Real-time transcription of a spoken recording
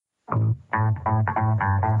Good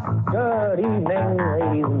evening,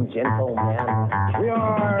 ladies and gentlemen. We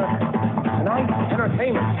are tonight's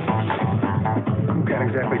entertainment. You've got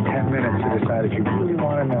exactly 10 minutes to decide if you really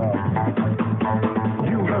want to know.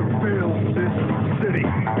 You have failed this city.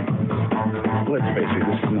 Let's face it,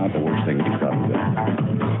 this is not the worst thing you've done today.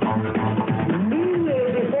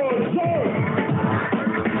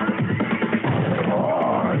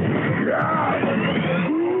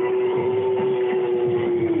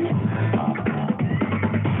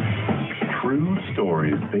 True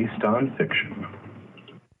stories based on fiction.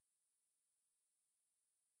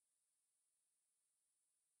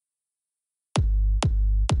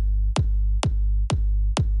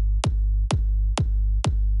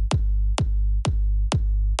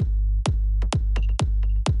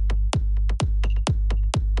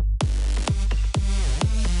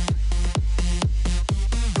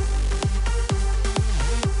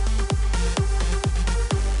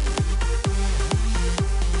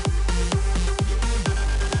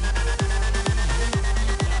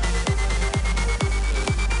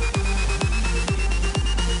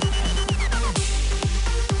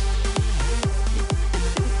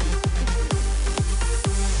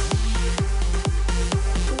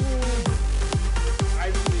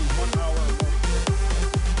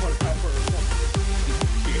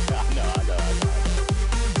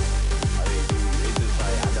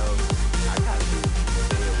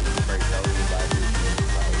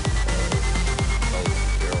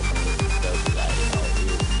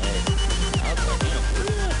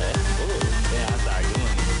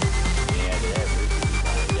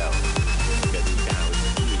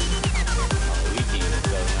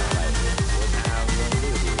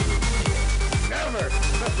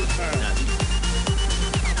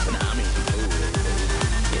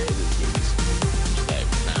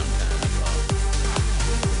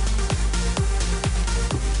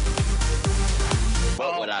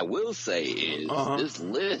 Say is this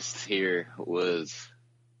list here was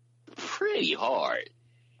pretty hard,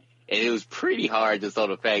 and it was pretty hard just on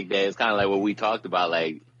the fact that it's kind of like what we talked about.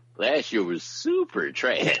 Like last year was super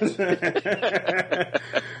trash.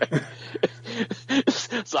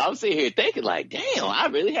 So I'm sitting here thinking, like, damn, I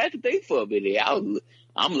really had to think for a minute. I'm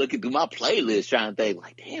looking through my playlist trying to think,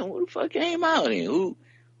 like, damn, what the fuck came out and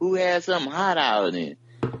who had something hot out and.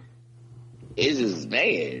 It's just,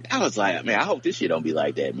 man, I was like, man, I hope this shit don't be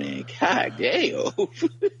like that, man. God damn.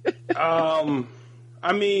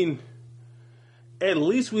 I mean, at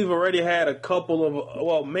least we've already had a couple of,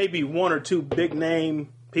 well, maybe one or two big name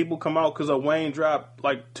people come out because Wayne dropped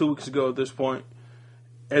like 2 weeks ago at this point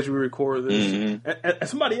as we record this. Mm-hmm. And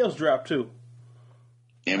somebody else dropped too.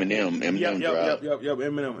 Eminem dropped. Yep,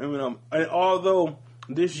 Eminem. And although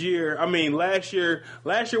this year, I mean, last year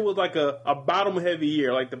was like a bottom heavy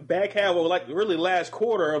year. Like the back half, or like really last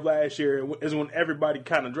quarter of last year is when everybody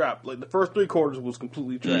kind of dropped. Like the first 3 quarters was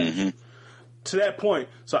completely trash. Mm-hmm. To that point,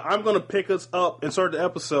 so I'm going to pick us up and start the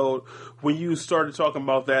episode when you started talking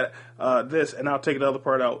about that, and I'll take the other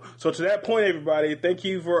part out. So to that point, everybody, thank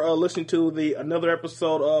you for listening to another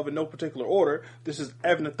episode of In No Particular Order. This is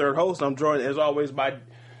Evan, the third host. I'm joined, as always, by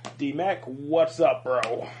D-Mac. What's up,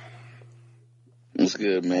 bro? It's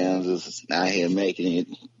good, man. I'm just out here making it,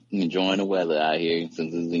 enjoying the weather out here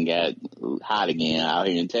since it's been got hot again out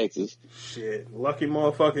here in Texas. Shit, lucky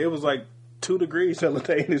motherfucker. It was like 2 degrees the other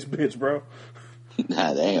day in this bitch, bro.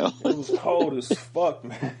 Nah, damn. It was cold as fuck,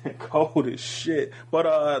 man. Cold as shit.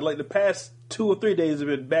 But like the past 2 or 3 days have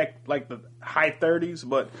been back like the high 30s.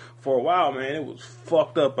 But for a while, man, it was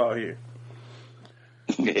fucked up out here.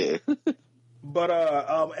 Yeah. But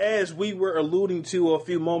as we were alluding to a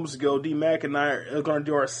few moments ago, D-Mac and I are going to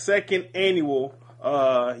do our second annual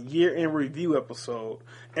year in review episode.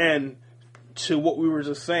 And to what we were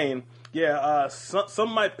just saying, yeah, some of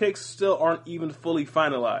my picks still aren't even fully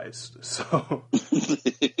finalized. So,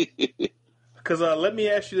 because let me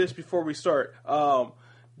ask you this before we start: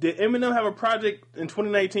 did Eminem have a project in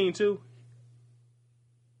 2019 too?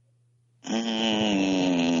 I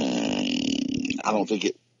don't think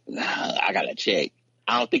it. I gotta check.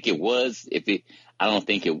 I don't think it was. I don't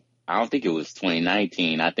think it was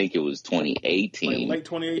 2019. I think it was 2018. Late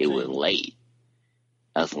 2018. It was late.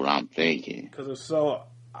 That's what I'm thinking. Because if so,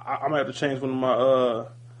 I might have to change one of my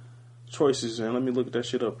choices, and let me look at that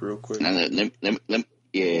shit up real quick.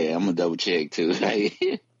 Yeah, I'm gonna double check too.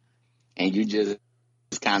 And you just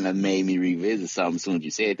kind of made me revisit something as soon as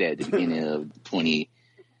you said that at the beginning of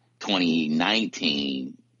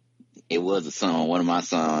 2019. It was a song, one of my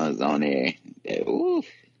songs on there.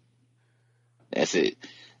 That's it.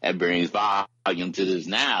 That brings volume to this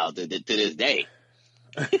now, to this day.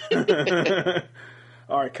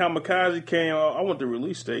 All right, Kamikaze came out. I want the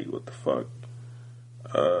release date. What the fuck?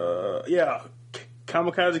 Yeah,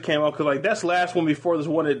 Kamikaze came out because like that's the last one before this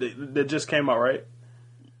one that just came out, right?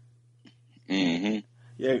 Mm-hmm.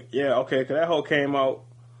 Yeah. Okay, because that whole came out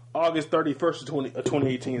August 31st of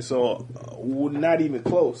 2018, so not even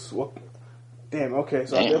close. Well, damn. Okay,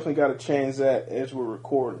 so I definitely got to change that as we're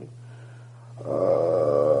recording.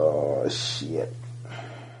 Shit.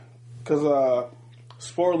 Because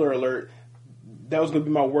spoiler alert, that was gonna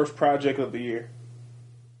be my worst project of the year.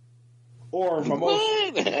 Or my most,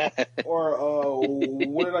 or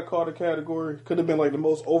what did I call the category? Could have been like the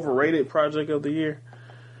most overrated project of the year.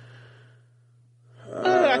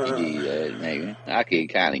 I could give you that, maybe. I could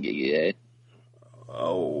kind of give you that.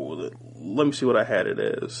 Oh, let me see what I had it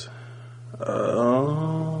as.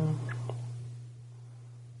 No.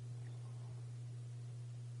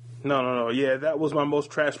 Yeah, that was my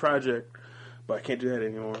most trash project, but I can't do that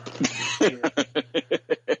anymore.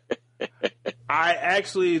 I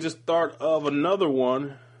actually just thought of another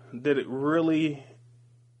one that it really.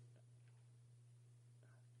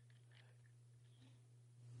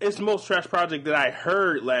 It's the most trash project that I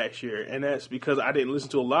heard last year, and that's because I didn't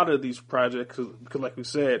listen to a lot of these projects because, like we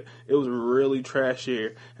said, it was a really trash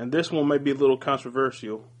year. And this one might be a little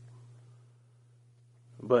controversial,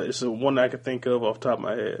 but it's the one I can think of off the top of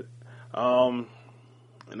my head. And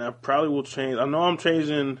I probably will change. I know I'm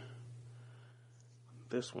changing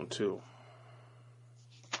this one too.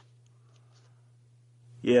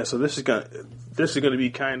 Yeah, so this is gonna be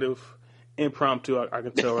kind of impromptu. I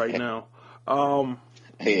can tell right now.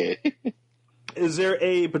 Yeah. Is there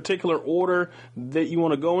a particular order that you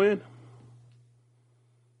want to go in?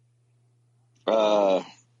 Let's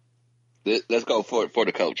go for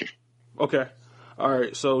the culture. Okay. All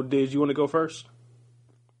right. So, did you want to go first?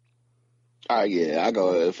 All right, yeah, I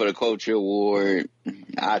go for the culture award.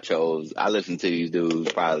 I listen to these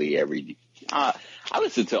dudes probably I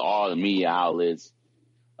listen to all the media outlets,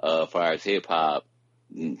 far as hip hop,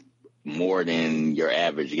 more than your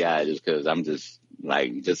average guy, just because I'm just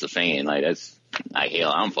a fan. Like, that's like,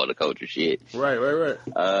 hell, I'm for the culture shit. Right.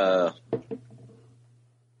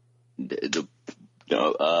 The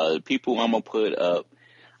people I'm gonna put up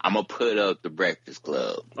the Breakfast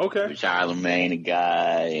Club. Okay. With Charlamagne the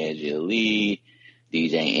Guy, Angela Lee,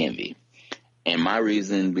 DJ Envy. And my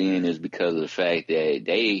reason being is because of the fact that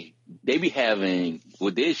they be having,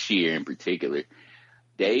 with this year in particular,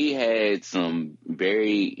 they had some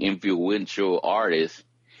very influential artists,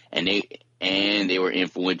 and they were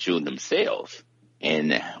influential themselves.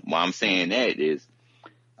 And why I'm saying that is,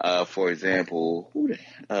 for example,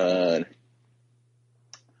 I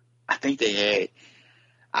think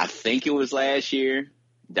it was last year.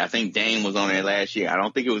 I think Dame was on there last year. I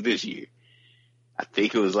don't think it was this year. I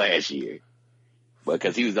think it was last year.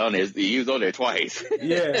 Because he was on there twice.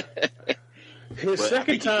 Yeah. His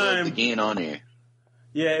second time again on there.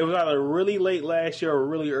 Yeah, it was either really late last year or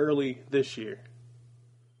really early this year.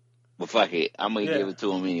 But fuck it, I'm gonna give it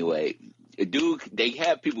to him anyway. Dude, they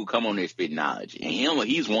have people come on there spit knowledge, and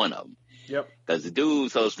he's one of them. Yep. Because the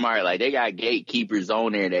dude's so smart. Like, they got gatekeepers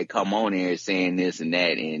on there that come on there saying this and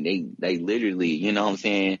that, and they literally, you know what I'm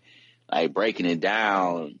saying, like breaking it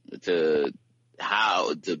down to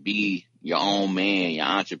how to be your own man, your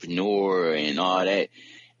entrepreneur, and all that.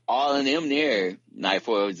 All of them there, like,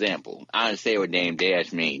 for example, I understand what Dame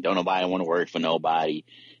Dash mean. Don't nobody want to work for nobody.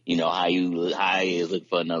 You know, how he is looking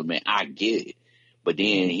for another man. I get it. But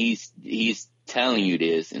then he's telling you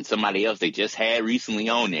this, and somebody else they just had recently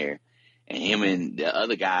on there, and him and the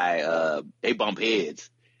other guy, they bump heads,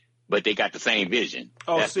 but they got the same vision.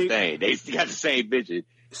 Oh, that's the thing. They got the same vision.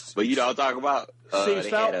 But you know what I'm talking about? Steve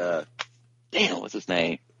Stout? Damn, what's his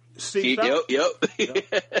name? Steve Stout? Yep.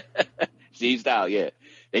 Steve Stout, yeah.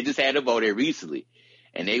 They just had him on there recently.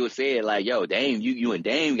 And they were saying, like, yo, Dame, you and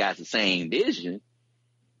Dame got the same vision,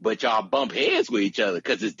 but y'all bump heads with each other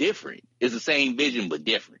because it's different. It's the same vision, but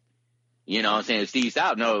different. You know what I'm saying? Steve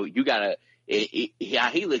Stout, no, you got to, how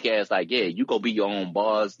he look at it is like, yeah, you go be your own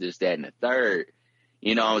boss, this, that, and the third.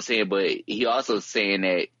 You know what I'm saying? But he also saying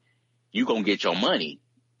that you going to get your money.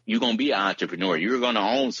 You're going to be an entrepreneur. You're going to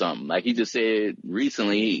own something. Like he just said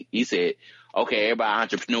recently, he said, okay, everybody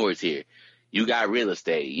entrepreneurs here. You got real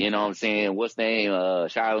estate, you know what I'm saying? What's the name?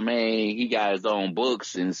 Charlamagne, he got his own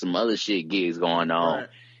books and some other shit gigs going on. Right.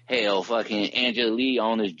 Hell, fucking Angela Lee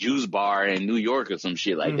on this juice bar in New York or some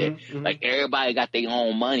shit like that. Mm-hmm. Like, everybody got their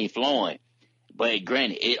own money flowing. But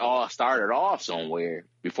granted, it all started off somewhere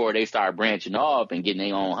before they started branching off and getting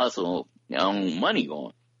their own hustle, their own money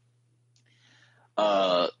going.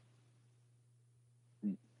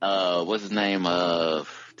 What's his name? The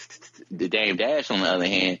Dame Dash, on the other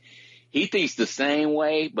hand, he thinks the same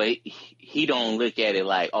way, but he don't look at it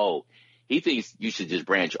like, oh, he thinks you should just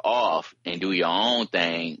branch off and do your own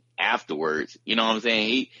thing afterwards. You know what I'm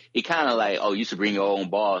saying? He kind of like, oh, you should bring your own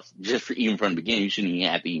boss even from the beginning. You shouldn't even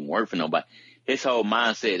have to even work for nobody. His whole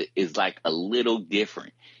mindset is like a little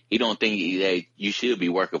different. He don't think that you should be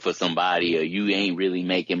working for somebody or you ain't really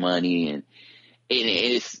making money, and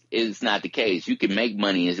it's not the case. You can make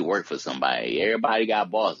money and work for somebody. Everybody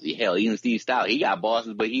got bosses. Hell, even Steve Stout, he got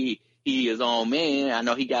bosses, but he his own man. I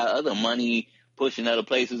know he got other money pushing other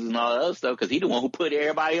places and all that other stuff because he the one who put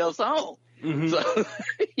everybody else on. Mm-hmm. So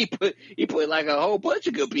he put like a whole bunch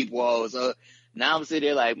of good people on. So now I'm sitting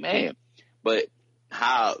there like, man, but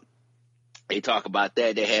how they talk about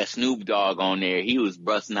that, they had Snoop Dogg on there. He was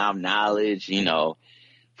busting out knowledge, you know,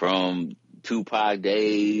 from Tupac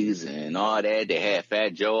days and all that. They had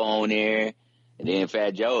Fat Joe on there. And then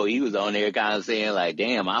Fat Joe, he was on there kind of saying like,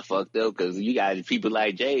 damn, I fucked up because you got people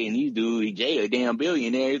like Jay and Jay a damn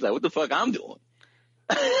billionaire. He's like, what the fuck I'm doing?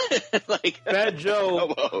 Like Fat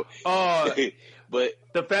Joe, but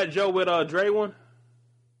the Fat Joe with Dre one?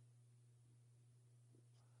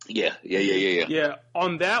 Yeah. Yeah,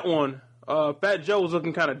 on that one, Fat Joe was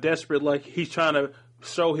looking kind of desperate, like he's trying to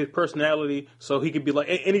show his personality so he could be like,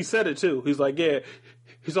 and he said it too. He's like, yeah,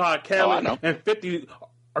 he saw how Khaled and 50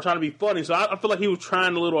 are trying to be funny. So I feel like he was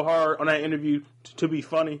trying a little hard on that interview to be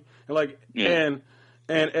funny, and like, and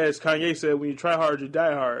as Kanye said, when you try hard, you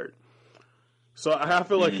die hard. So I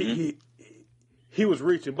feel like he was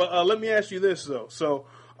reaching. But let me ask you this though. So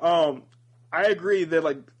I agree that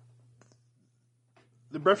like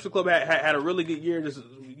the Breakfast Club had a really good year.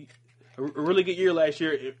 A really good year last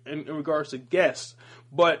year in regards to guests.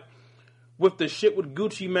 But with the shit with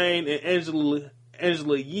Gucci Mane and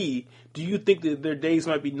Angela Yee, do you think that their days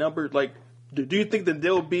might be numbered? Like, do you think that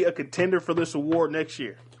they'll be a contender for this award next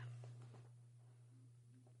year?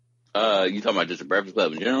 You talking about just the Breakfast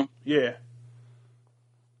Club in general? Yeah.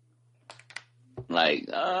 Like,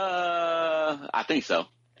 I think so.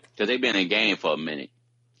 Because they've been in the game for a minute.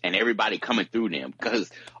 And everybody coming through them. Because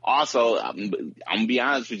also, I'm going to be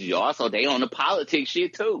honest with you, also, they on the politics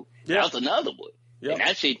shit too. Yeah. That's another one. Yep. And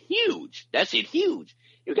that shit huge.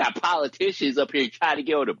 You got politicians up here trying to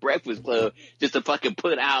get on the Breakfast Club just to fucking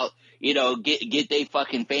put out, you know, get their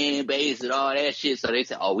fucking fan base and all that shit. So they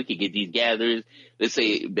say, oh, we could get these gatherers. Let's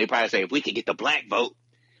say, they probably say, if we could get the black vote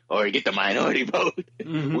or get the minority vote,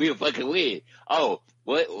 we'll fucking win. Oh,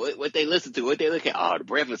 what they listen to, what they look at? Oh, the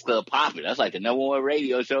Breakfast Club popping. That's like the #1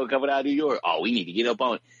 radio show coming out of New York. Oh, we need to get up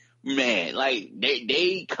on it. Man, like,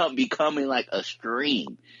 they becoming like a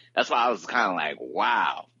stream. That's why I was kind of like,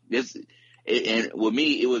 wow. And with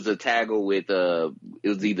me, it was a taggle with, it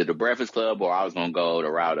was either the Breakfast Club or I was going to go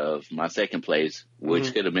the route of my second place,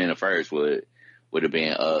 which could have been the first, would have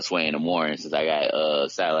been Sway in the Morning, since I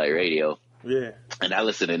got satellite radio. Yeah. And I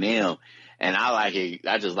listen to them, and I like it.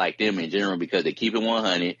 I just like them in general because they keep it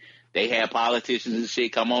 100. They have politicians and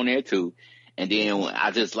shit come on there too. And then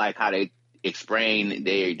I just like how they explain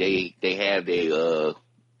they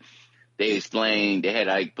explain, they had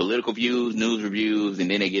like political views, news reviews, and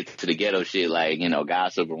then they get to the ghetto shit, like, you know,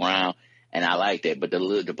 gossip around. And I like that. But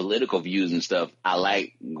the political views and stuff, I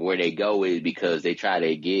like where they go with, because they try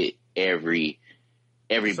to get every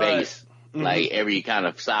base, like every kind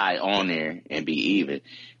of side on there and be even.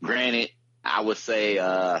 Granted, I would say,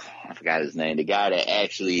 I forgot his name, the guy that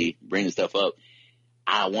actually brings stuff up.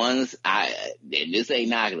 This ain't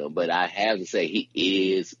knocking him, but I have to say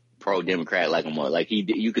he is pro-Democrat like a mother. Like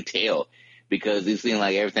you could tell, because it seemed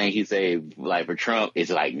like everything he said, like for Trump, is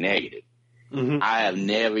like negative. I have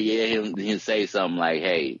never heard him say something like,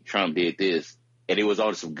 hey, Trump did this, and it was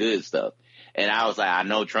on some good stuff. And I was like, I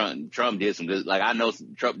know Trump did some good, like I know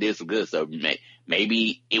Trump did some good stuff.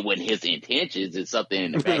 Maybe it wasn't his intentions, it's something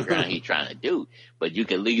in the background he's trying to do, but you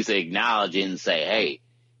can at least acknowledge it and say, hey,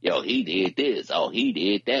 yo, he did this, oh, he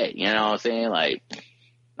did that. You know what I'm saying? Like,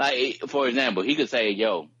 for example, he could say,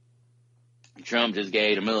 yo, Trump just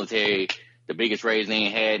gave the military the biggest raise they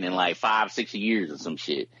ain't had in like 5-6 years or some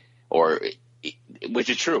shit, which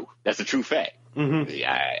is true. That's a true fact.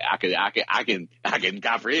 I can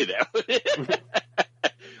comprehend that.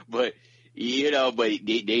 But you know,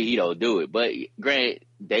 he don't do it. But granted,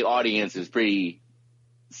 their audience is pretty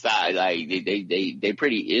side. Like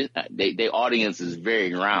their audience is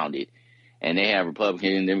very rounded, and they have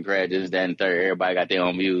Republican, Democrat, this, that, and third. Everybody got their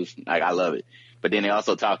own views. Like, I love it. But then they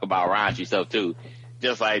also talk about raunchy stuff too.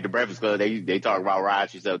 Just like the Breakfast Club, they talk about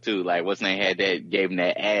raunchy stuff too. Like, what's name had that, gave him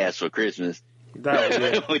that ass for Christmas. That was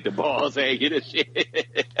it. With the balls hanging and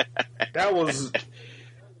shit. That was.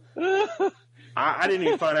 I didn't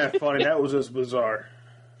even find that funny. That was just bizarre.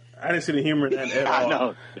 I didn't see the humor in that at all. I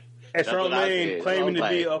know. And That's what I Charlamagne said. claiming to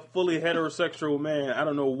be Like, a fully heterosexual man. I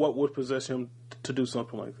don't know what would possess him to do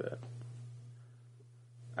something like that.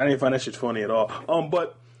 I didn't find that shit funny at all.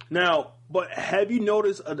 But have you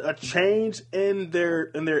noticed a change in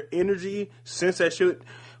their energy since that shit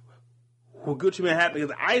with Gucci Mane happened?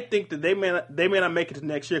 Because I think that they may not make it to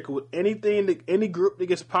next year. Because with any group that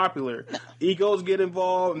gets popular, egos get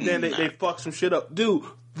involved, and then they fuck some shit up, dude.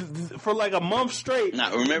 For like a month straight.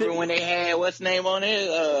 Now, remember when they had what's the name on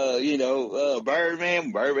it?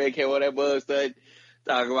 Birdman came on that buzz stud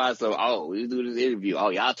talking about we do this interview. Oh,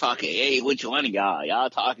 y'all talking? Hey, which one of y'all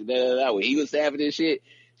talking? When he was having this shit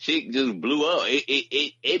just blew up.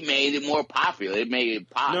 It made it more popular. It made it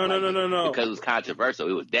pop. No. Because it was controversial.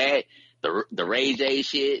 It was that. The Ray J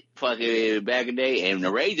shit, fucking back in the day, and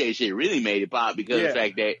the Ray J shit really made it pop because of the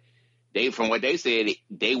fact that from what they said,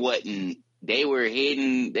 they were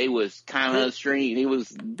hidden. They was kind of stream. They was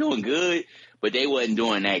doing good, but they wasn't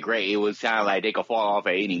doing that great. It was kind of like they could fall off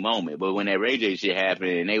at any moment. But when that Ray J shit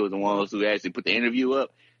happened, and they was the ones who actually put the interview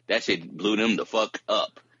up, that shit blew them the fuck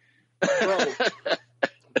up.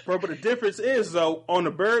 Bro, but the difference is, though, on the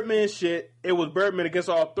Birdman shit, it was Birdman against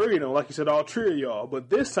all three of them. Like you said, all three of y'all. But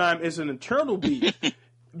this time, it's an internal beef.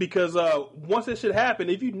 Because once that shit happened,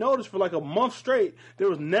 if you notice, for like a month straight, there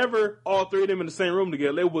was never all three of them in the same room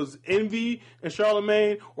together. It was Envy and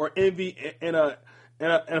Charlamagne, or Envy and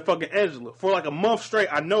fucking Angela. For like a month straight,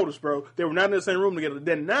 I noticed, bro, they were not in the same room together.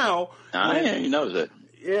 Then now, you know that.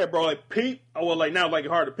 Yeah, bro, like Pete. Well, like now, like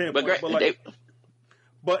hard to pinpoint.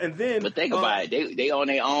 But think about it. They on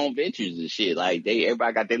their own ventures and shit. Like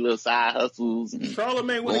everybody got their little side hustles. And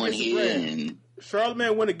Charlamagne went against the brand.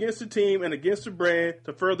 Charlamagne went against the team and against the brand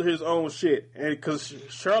to further his own shit. And because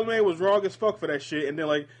Charlamagne was wrong as fuck for that shit, and then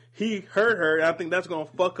like he hurt her, and I think that's gonna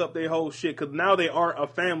fuck up their whole shit. Because now they aren't a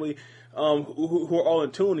family who are all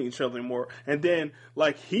in tune to each other anymore. And then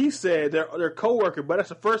like he said, they're co-worker, but that's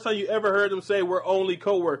the first time you ever heard them say we're only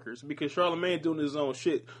co-workers, because Charlamagne doing his own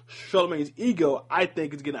shit. Charlamagne's ego, I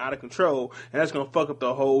think, is getting out of control, and that's gonna fuck up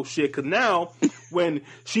the whole shit. Because now when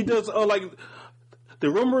she does like the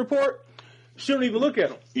rumor report, she don't even look at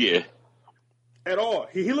him. Yeah. At all.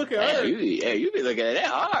 He look at her. You be looking at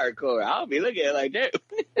that hardcore. I'll be looking at it like that.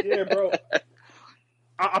 Yeah, bro.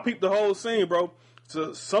 I peeped the whole scene, bro.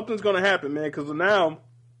 So something's going to happen, man, because now,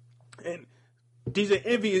 and DJ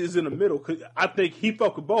Envy is in the middle, because I think he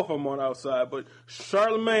fucked with both of them on the outside, but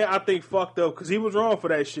Charlamagne, I think, fucked up, because he was wrong for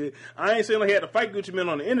that shit. I ain't saying like he had to fight Gucci Mane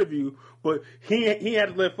on the interview, but he had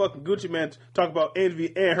to let fucking Gucci Mane talk about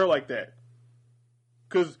Envy and her like that.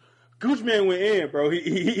 Because Gucci Mane went in, bro.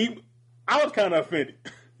 I was kind of offended.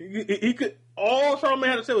 He could. All Charlamagne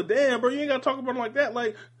had to say was, "Damn, bro, you ain't got to talk about it like that.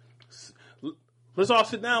 Like, let's all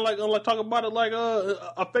sit down, like talk about it like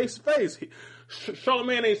a face to face."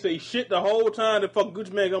 Charlamagne ain't say shit the whole time. That fucking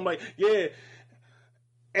Gucci Mane, I'm like, yeah,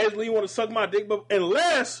 Angela, you want to suck my dick, but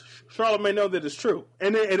unless Charlamagne know that it's true,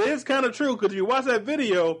 and it is kind of true, because if you watch that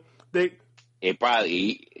video, it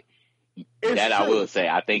probably. That true. I will say,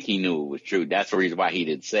 I think he knew it was true. That's the reason why he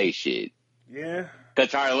didn't say shit. Yeah.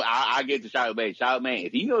 Because I get to Charlamagne. Charlamagne,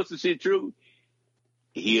 if he knows the shit true,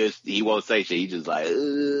 he won't say shit. He just like,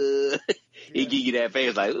 he give you that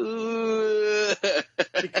face like,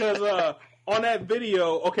 Because on that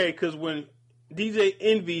video, okay, because when DJ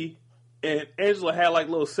Envy and Angela had like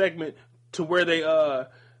a little segment to where they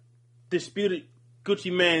disputed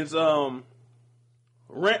Gucci Mane's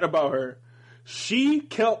rant about her, she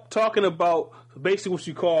kept talking about basically what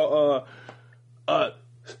you call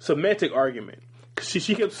semantic argument.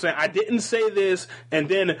 She kept saying, I didn't say this, and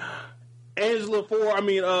then Angela Ford,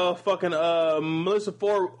 Melissa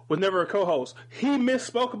Ford was never a co-host. He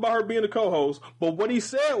misspoke about her being a co-host, but what he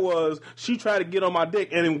said was, she tried to get on my dick,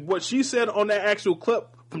 and what she said on that actual clip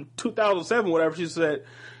from 2007, whatever, she said,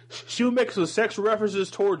 she would make some sexual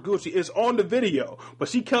references toward Gucci. It's on the video, but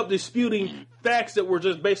she kept disputing facts that were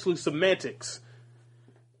just basically semantics.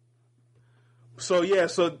 So yeah,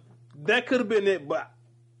 so that could have been it, but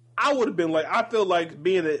I would have been like, I feel like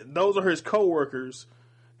being that those are his coworkers,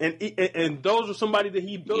 and those are somebody that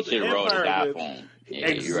he built an empire with. Yeah,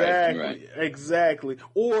 exactly, you're right. Exactly.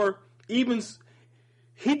 Or even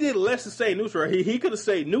he did less than say neutral. He could have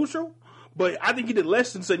said neutral, but I think he did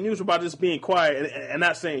less than say neutral by just being quiet and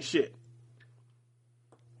not saying shit.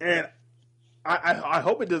 And I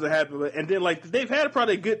hope it doesn't happen. And then like they've had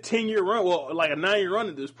probably a good 10-year run, well, like a 9-year run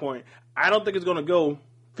at this point. I don't think it's going to go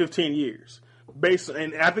 15 years.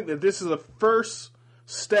 And I think that this is the first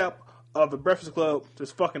step of the Breakfast Club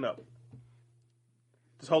just fucking up.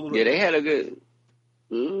 Just hold it. Yeah, they had a good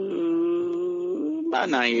about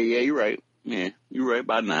 9 years. Yeah, you're right. Yeah, you're right.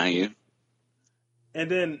 About 9 years. And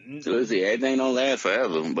then, So let's see, everything don't last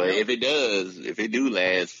forever. But if it do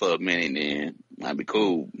last for a minute, then that'd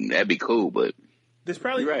be cool. But this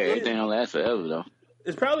probably you're right, everything don't last forever though.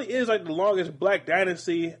 This probably is like the longest Black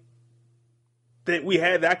dynasty that we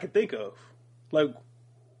had that I could think of. Like,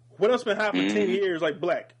 what else been hot for 10 years like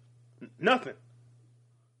Black? Nothing.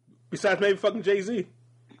 Besides maybe fucking Jay-Z.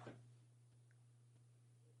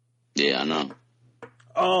 Yeah, I know.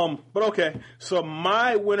 But okay. So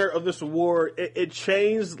my winner of this award, it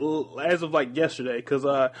changed as of like yesterday, because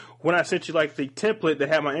when I sent you like the template that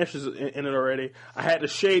had my answers in it already, I had the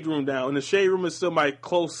Shade Room down, and the Shade Room is still my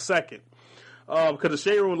close second. Because the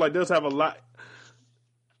Shade Room like does have a lot.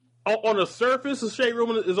 On the surface, the Shade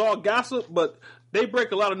Room is all gossip, but they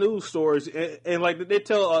break a lot of news stories, and like they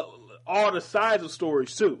tell all the sides of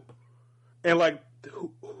stories too. And like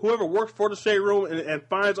whoever works for the Shade Room and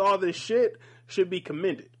finds all this shit should be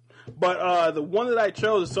commended. But the one that I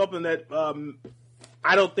chose is something that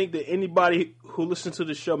I don't think that anybody who listens to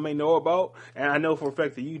the show may know about, and I know for a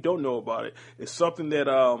fact that you don't know about it. It's something that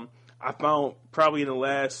I found probably in the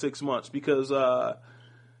last 6 months, because I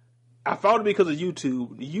found it because of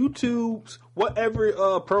YouTube. YouTube's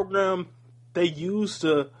whatever program they use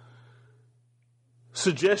to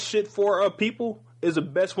suggest shit for people is the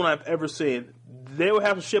best one I've ever seen. They will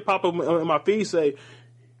have some shit pop up in my feed, say,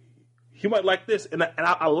 you might like this, and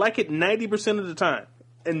I like it 90% of the time.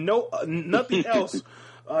 And nothing else,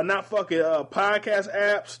 not fucking podcast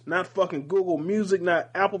apps, not fucking Google Music,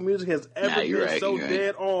 not Apple Music has ever been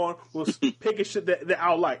dead on with picking shit that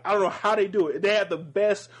I like. I don't know how they do it. They have the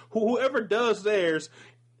best. Whoever does theirs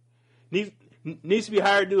needs to be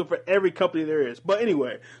hired to do it for every company there is. But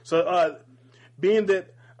anyway, so being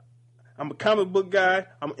that I'm a comic book guy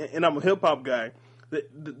and I'm a hip hop guy,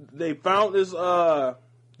 they found this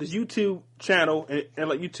YouTube channel and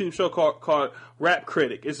like YouTube show called Rap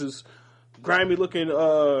Critic. It's this grimy looking,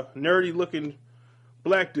 nerdy looking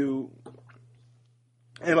black dude,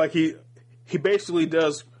 and like he basically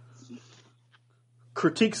does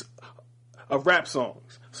critiques of rap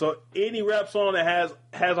songs. So any rap song that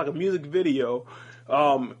has like a music video,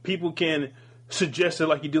 people can suggest it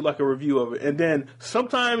like you do like a review of it, and then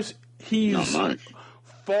sometimes he's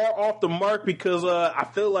far off the mark because I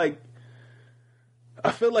feel like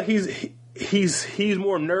he's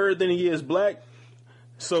more nerd than he is black.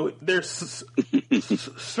 So there's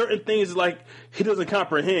certain things like he doesn't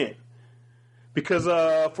comprehend. Because,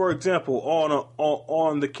 for example,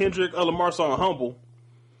 on the Kendrick Lamar song "Humble,"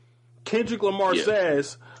 Kendrick Lamar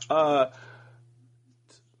says that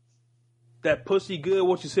pussy good.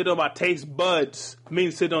 What you sit on my taste buds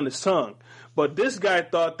means sit on his tongue. But this guy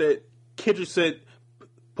thought that Kendrick said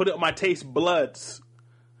put it on my taste bloods,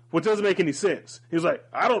 which doesn't make any sense. He was like,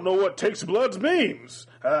 I don't know what taste bloods means.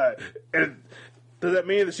 And does that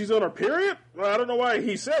mean that she's on her period? Well, I don't know why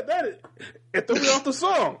he said that. It threw me off the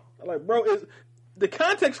song. I'm like, bro, the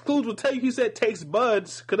context clues will tell you he said taste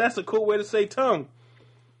buds, because that's a cool way to say tongue.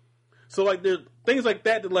 So like there's things like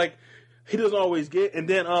that like he doesn't always get. And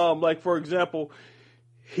then like for example,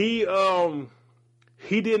 he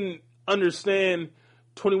didn't understand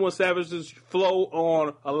 21 Savage's flow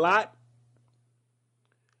on "A Lot."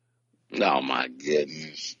 Oh my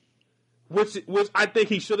goodness! Which I think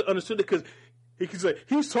he should have understood it, because he could say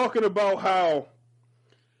he's talking about how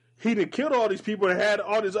he done killed all these people and had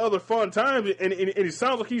all these other fun times, and he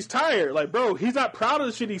sounds like he's tired. Like, bro, he's not proud of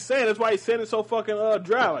the shit he's saying. That's why he's saying it so fucking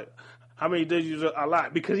dry. Like, how many days use "A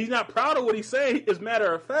Lot"? Because he's not proud of what he's saying. As a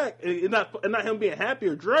matter of fact, it's not him being happy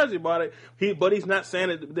or drowsy about it. But he's not saying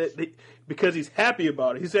it because he's happy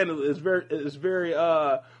about it. He's saying it's very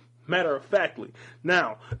matter of factly.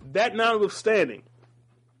 Now, that notwithstanding,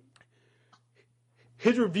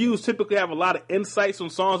 his reviews typically have a lot of insights on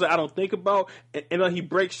songs that I don't think about, and he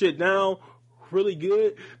breaks shit down really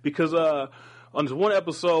good, because on this one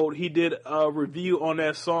episode he did a review on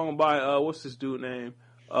that song by what's this dude name?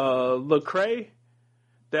 Lecrae,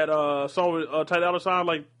 that song with Ty Dolla $ign,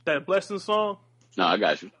 like that Blessing song. No, I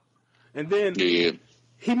got you. And then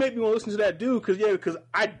he made me want to listen to that dude, because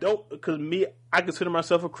I consider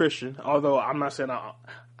myself a Christian, although I'm not saying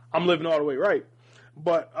I'm living all the way right.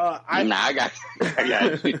 But I got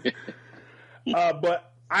you.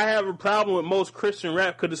 But I have a problem with most Christian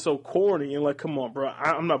rap because it's so corny and like, come on, bro,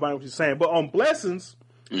 I'm not buying what you're saying. But on Blessings,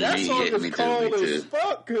 that song is cold as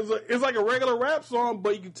fuck, because it's like a regular rap song,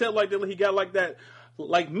 but you can tell like that he got like that.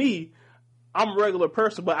 Like me, I'm a regular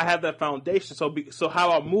person, but I have that foundation. So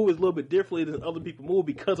how I move is a little bit differently than other people move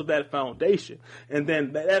because of that foundation. And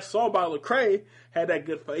then that song by Lecrae had that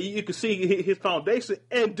good. You can see his foundation,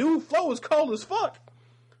 and dude flow is cold as fuck.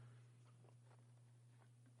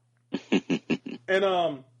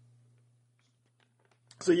 And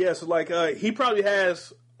So he probably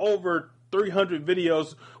has over 300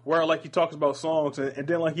 videos where like he talks about songs, and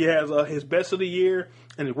then like he has his best of the year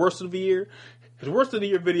and his worst of the year. His worst of the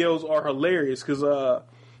year videos are hilarious because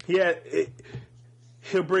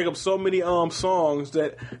he'll bring up so many songs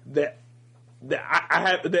that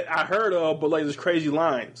I heard of, but like there's crazy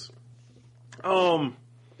lines. I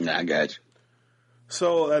got you.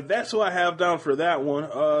 So that's what I have down for that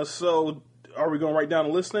one. So are we gonna write down a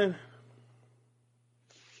list then?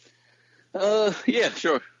 Yeah,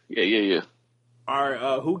 sure. Yeah. All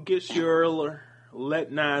right. Who gets your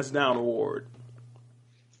Let Nas Down award?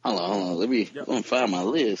 Hold on. Let me find my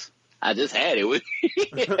list. I just had it with me.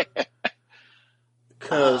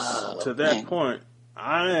 Because to that point,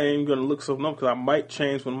 I ain't going to look something up because I might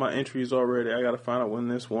change one of my entries already. I got to find out when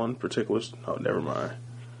this one particular... Oh, never mind.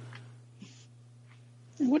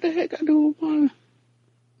 What the heck I do with mine?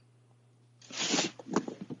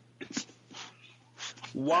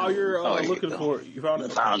 While you're looking for it, you found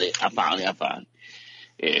it? I found it.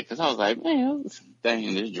 Yeah, because I was like, man,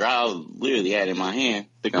 dang, this drive literally had it in my hand. I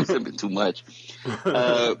think I'm sipping too much.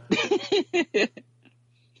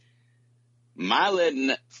 My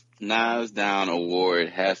Let Nas Down award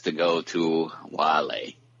has to go to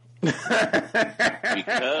Wale.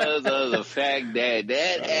 Because of the fact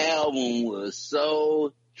that album was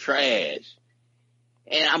so trash.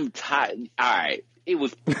 And I'm tired. All right. It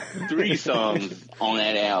was 3 songs on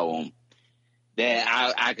that album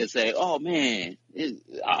that I could say, oh man,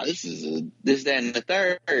 this is this, that, and the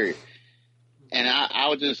third. And I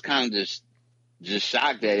was just kind of just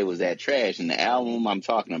shocked that it was that trash. And the album I'm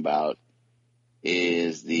talking about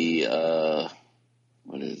is the,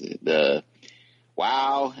 what is it? The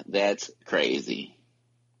Wow, That's Crazy.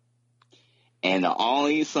 And the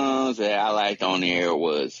only songs that I liked on there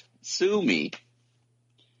was Sue Me,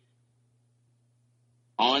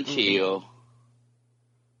 On Chill,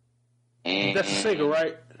 and that's a single,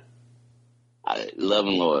 right? Love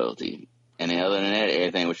and Loyalty. And then other than that,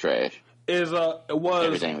 everything was trash.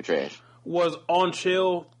 Everything was trash. Was On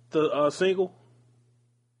Chill the single?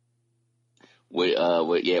 With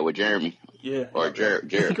Jeremy. Yeah. Or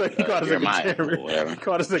Jeremiah. Or whatever. He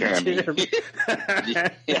called us Jeremy.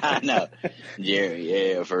 Yeah, I know.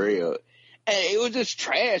 Jerry, yeah, for real. And it was just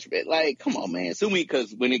trash, but like, come on, man. Sue me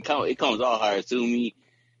because when it comes all hard, sue me.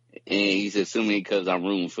 And he said, sue me because I'm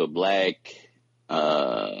rooting for black.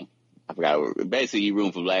 I forgot. Basically, you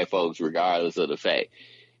rooting for black folks regardless of the fact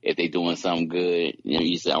if they doing something good. You know,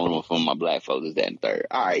 you said I'm rooting for my black folks. Is that and third?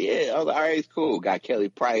 All right, yeah. I was like, all right, it's cool. Got Kelly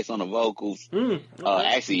Price on the vocals. Okay.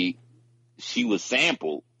 Actually, she was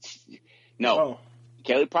sampled. No,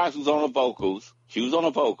 Kelly Price was on the vocals. She was on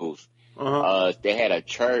the vocals. They had a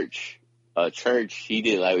church.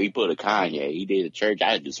 He put a Kanye. He did a church.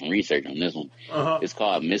 I had to do some research on this one. It's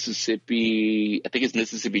called Mississippi. I think it's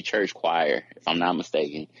Mississippi Church Choir, if I'm not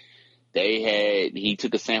mistaken. He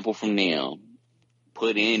took a sample from them,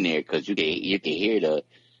 put in there because you can hear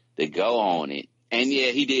the go on it. And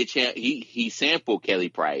yeah, he did. He sampled Kelly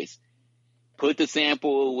Price, put the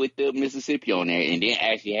sample with the Mississippi on there, and then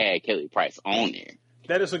actually had Kelly Price on there.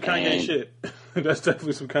 That is some Kanye shit. That's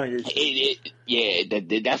definitely some Kanye shit.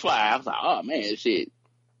 That's why I was like, oh man, this shit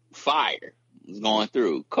fire. It's going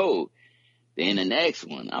through. Cool. Then the next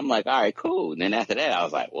one, I'm like, all right, cool. And then after that, I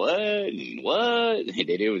was like, what? And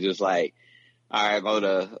then it was just like, all right, go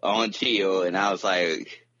to On Chill. And I was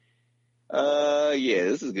like, yeah,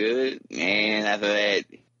 this is good. And after that,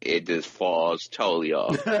 it just falls totally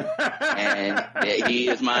off. And he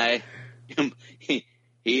is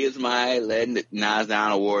my Let Nas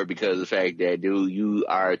Down award because of the fact that, dude, you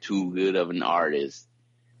are too good of an artist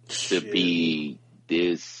to be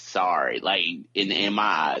this sorry. Like, in my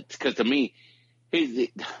eyes. Because to me,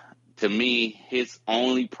 his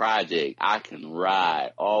only project I can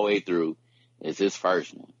ride all the way through is his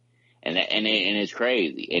first one. And it's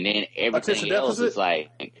crazy. And then everything else is like,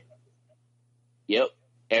 yep,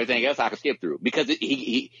 everything else I can skip through. Because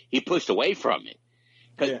he pushed away from it.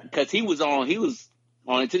 Because he was on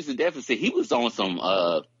Attention Deficit, he was on some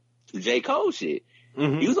J. Cole shit.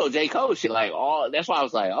 He was on J. Cole shit, like that's why I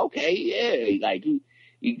was like, okay, yeah, like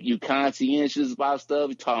you conscientious about stuff,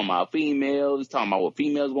 you talking about females, talking about what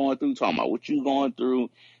females going through, talking about what you going through,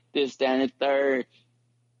 this, that, and the third.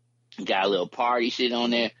 Got a little party shit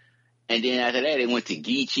on there. And then after that, they went to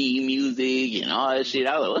Geechee music and all that shit.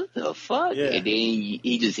 I was like, what the fuck? Yeah. And then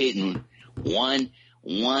he just hitting one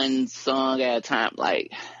song at a time,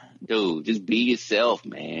 like, dude, just be yourself,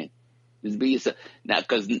 man. Just be yourself. Now,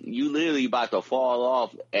 because you literally about to fall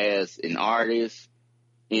off as an artist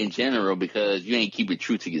in general because you ain't keeping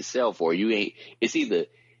true to yourself, or it's either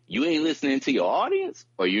you ain't listening to your audience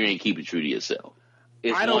or you ain't keeping true to yourself.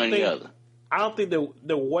 It's I one don't or the think other. I don't think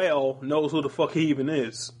the whale knows who the fuck he even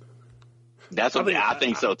is. That's what I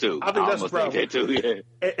think so too. I think that's the almost problem. think that too. Yeah.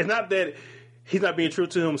 It's not that he's not being true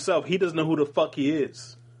to himself. He doesn't know who the fuck he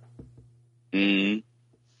is. Mm-hmm.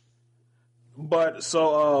 But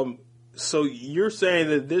so you're saying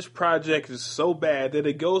that this project is so bad that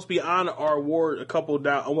it goes beyond our award a couple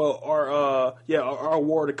down. Well, our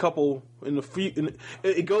award a couple in the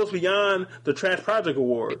it goes beyond the Trash Project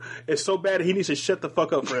Award. It's so bad that he needs to shut the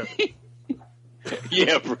fuck up forever.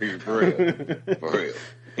 Yeah, for real. For real.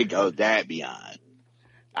 It goes that beyond.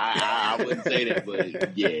 I wouldn't say that,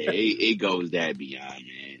 but yeah, it goes that beyond,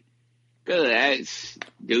 man. Cause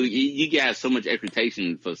dude, you got so much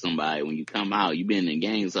expectation for somebody when you come out. You've been in the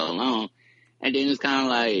game so long, and then it's kind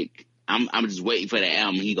of like I'm just waiting for the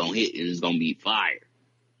album he gonna hit and it's gonna be fire.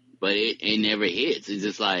 But it never hits. It's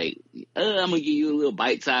just like I'm gonna give you a little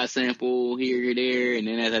bite-sized sample here or there, and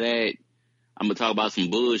then after that, I'm gonna talk about some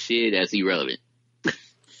bullshit that's irrelevant.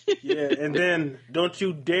 Yeah, and then don't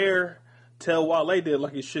you dare tell Wale did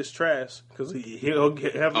like his shit's trash because he'll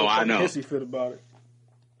have a fucking hissy fit about it.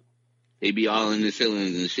 He be all in his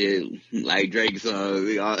feelings and shit, like Drake's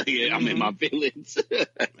song. I'm in my feelings.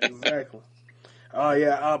 Exactly.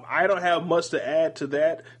 I don't have much to add to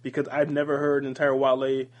that because I've never heard an entire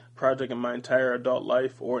Wale project in my entire adult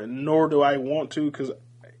life, nor do I want to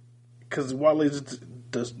because Wale just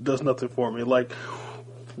does nothing for me. Like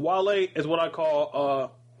Wale is what I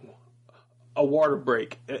call a water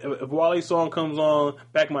break. If Wale's song comes on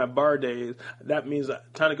back in my bar days, that means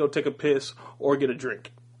time to go take a piss or get a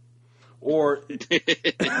drink. Or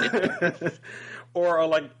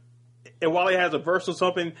like, and while he has a verse or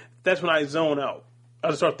something, that's when I zone out. I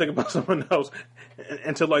just start thinking about something else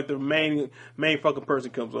until like the main fucking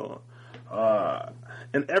person comes on.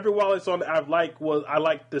 And every Wale song that I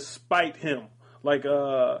like despite him. Like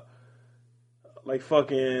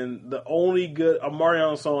fucking the only good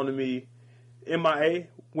Omarion song to me, MIA.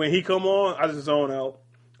 When he come on, I just zone out.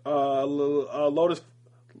 Lotus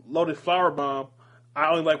Flower Bomb. I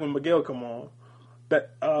only like when Miguel come on.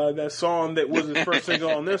 That song that was his first single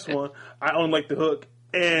on this one, I only like the hook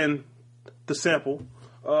and the sample.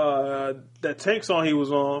 That Tank song he was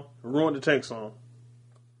on ruined the Tank song.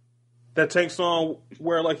 That Tank song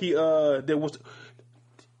where like he did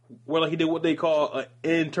what they call an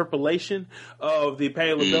interpolation of the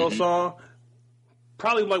Patti LaBelle song.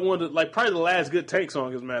 Probably like probably the last good Tank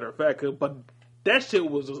song, as a matter of fact. But that shit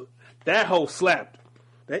that whole slapped.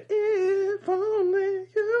 That if only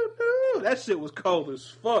you knew. That shit was cold as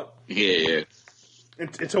fuck. Yeah.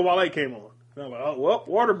 Until Wale came on. And I'm like, oh, well,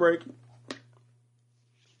 water break.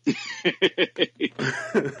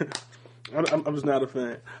 I'm just not a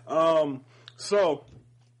fan. So,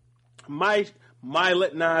 my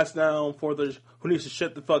let Nas down for the Who Needs to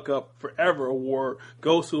Shut the Fuck Up Forever award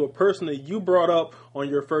goes to a person that you brought up on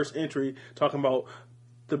your first entry talking about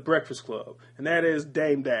The Breakfast Club, and that is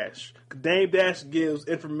Dame Dash. Dame Dash gives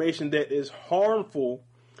information that is harmful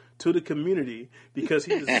to the community because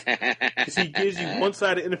he gives you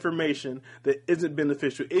one-sided information that isn't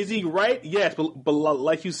beneficial. Is he right? Yes, but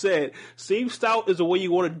like you said, Steve Stout is the way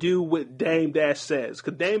you want to do what Dame Dash says,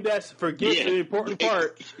 because Dame Dash forgets the important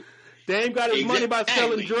part. Dame got his money by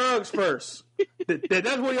selling drugs first.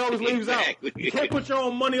 That's what he always leaves out. You can't put your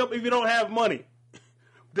own money up if you don't have money.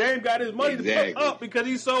 Dame got his money to fuck up because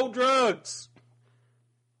he sold drugs.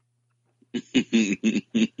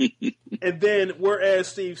 And then, whereas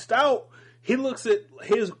Steve Stout, he looks at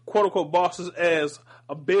his quote-unquote bosses as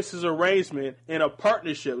a business arrangement and a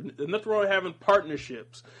partnership. There's nothing wrong with having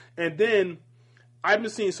partnerships. And then, I've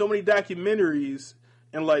been seeing so many documentaries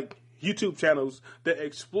and, like, YouTube channels that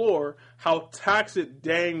explore how toxic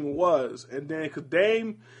Dame was. And then,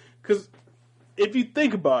 because if you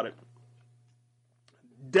think about it,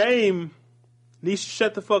 Dame needs to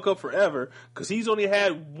shut the fuck up forever because he's only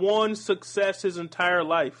had one success his entire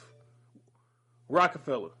life.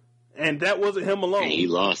 Rockefeller. And that wasn't him alone. And he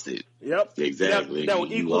lost it. Yep. Exactly. That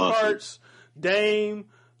was equal parts Dame,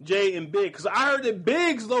 Jay, and Big. Because I heard that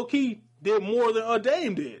Biggs low-key did more than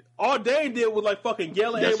Dame did. All Dame did was like fucking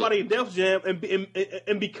yell at everybody in Def Jam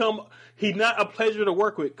and become, he not a pleasure to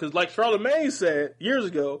work with. Because like Charlamagne said years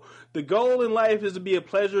ago, the goal in life is to be a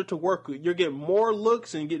pleasure to work with. You're getting more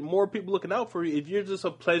looks and getting more people looking out for you if you're just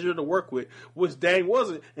a pleasure to work with, which Dame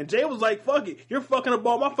wasn't. And Jay was like, fuck it, you're fucking up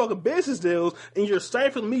all my fucking business deals and you're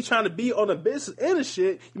stifling me trying to be on the business end of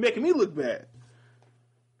shit. You're making me look bad.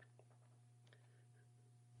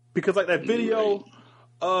 Because like that video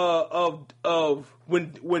of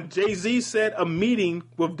when Jay-Z said a meeting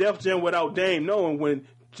with Def Jam without Dame knowing, when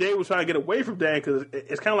Jay was trying to get away from Dame because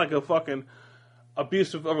it's kind of like a fucking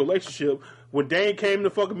abusive relationship. when Dane came to the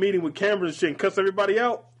fucking meeting with cameras and shit and cussed everybody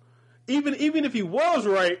out, even if he was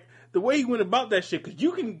right, the way he went about that shit, because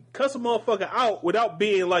you can cuss a motherfucker out without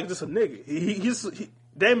being like just a nigga.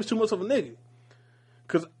 Dame is too much of a nigga.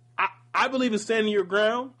 Because I believe in standing your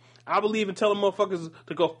ground. I believe in telling motherfuckers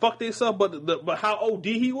to go fuck themselves, but how OD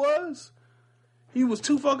he was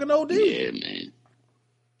too fucking OD. Yeah, man.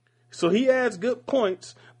 So he has good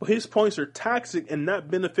points, but his points are toxic and not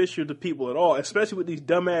beneficial to people at all, especially with these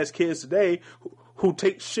dumbass kids today who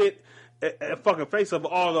take shit at fucking face of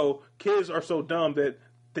it, although kids are so dumb that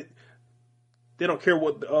they don't care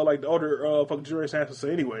what like the older fucking generation has to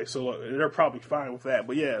say anyway, so they're probably fine with that.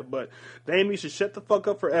 But yeah, but Dame should shut the fuck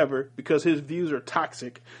up forever because his views are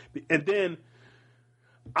toxic. And then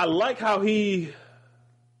I like how this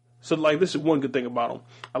is one good thing about him.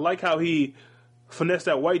 I like how he finessed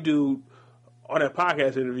that white dude on that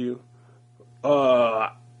podcast interview.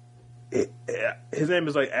 His name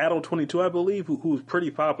is like Adel22, I believe, who's pretty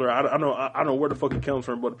popular. I don't know where the fuck he comes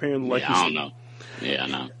from, but apparently like I don't know. Yeah, I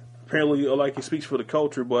know. Apparently, like he speaks for the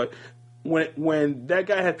culture. But when that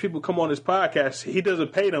guy has people come on his podcast, he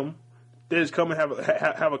doesn't pay them. They just come and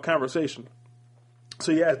have a conversation.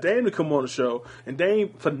 So he asked Dame to come on the show, and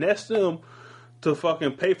Dame finessed him to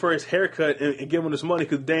fucking pay for his haircut and give him this money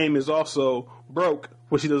because Dame is also broke,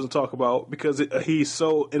 which he doesn't talk about because he's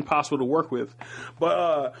so impossible to work with.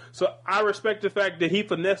 But so I respect the fact that he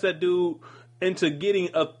finessed that dude into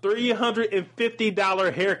getting a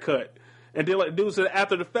 $350 haircut. And then, like, dude said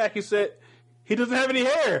after the fact, he said he doesn't have any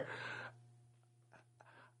hair.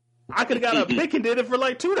 I could have got a pick and did it for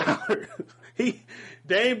like $2.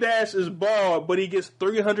 Dame Dash is bald, but he gets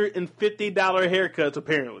 $350 haircuts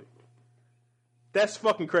apparently. That's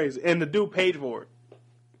fucking crazy, and the dude paid for it.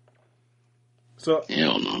 So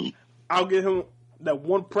hell no. I'll give him that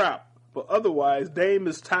one prop, but otherwise, Dame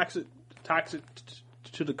is toxic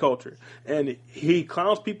to the culture, and he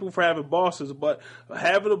clowns people for having bosses. But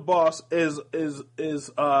having a boss is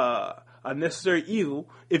a necessary evil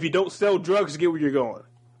if you don't sell drugs to get where you're going.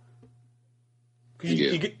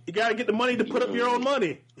 You gotta get the money to put up your own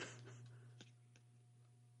money.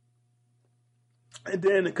 And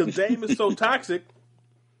then, because Dame is so toxic,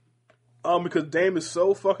 because Dame is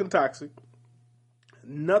so fucking toxic,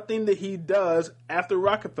 nothing that he does after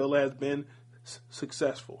Rockefeller has been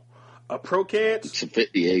successful. Pro Kids,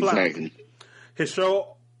 yeah, exactly. His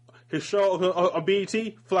show on BET,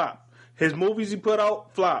 flop. His movies he put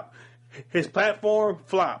out, flop. His platform,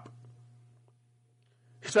 flop.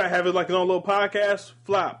 He tried having like his own little podcast,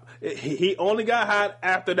 flop. He only got hot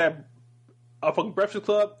after that fucking Breakfast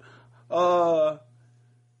Club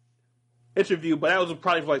interview, but that was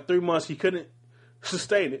probably for like 3 months. He couldn't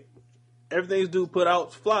sustain it. Everything this dude put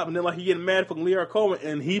out flop, and then like he getting mad for Lear Coleman,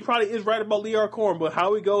 and he probably is right about Lear Coleman, but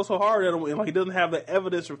how he goes so hard at him and like he doesn't have the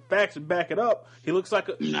evidence or facts to back it up, he looks like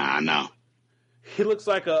a He looks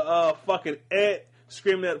like a fucking Ed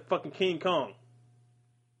screaming at fucking King Kong.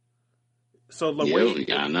 So the way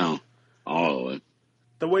I know all of it.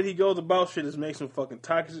 The way he goes about shit is makes him fucking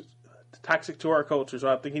toxic to our culture. So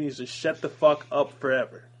I think he needs to shut the fuck up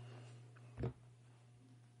forever.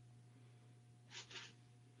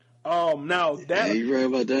 Now that you right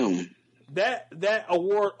about that one. That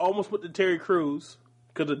award almost went to Terry Crews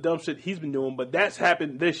because of the dumb shit he's been doing, but that's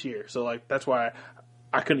happened this year, so like that's why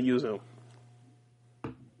I couldn't use him.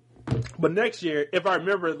 But next year, if I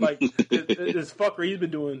remember, like this fucker he's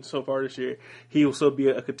been doing so far this year, he will still be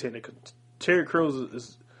a contender. Terry Crews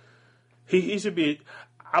is he should be.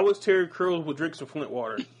 I wish Terry Crews would drink some Flint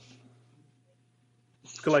water.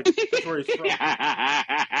 Cause like that's where he's from.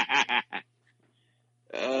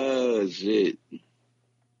 Oh shit!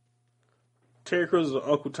 Terry Crews is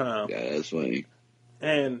Uncle Tom. Yeah, that's funny.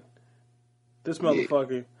 And this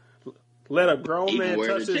motherfucker let a grown man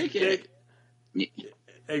touch his dick. Yeah.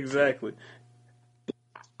 Exactly.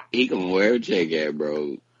 He gonna wear a jacket,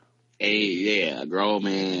 bro. Hey, yeah, a grown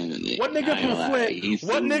man. What nigga from Flint?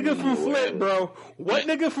 What nigga from Flint, bro? What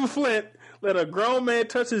nigga from Flint let a grown man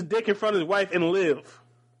touch his dick in front of his wife and live?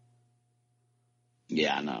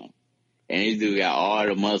 Yeah, I know. And this dude got all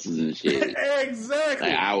the muscles and shit. Exactly.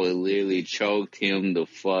 Like, I would literally choked him the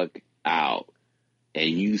fuck out. And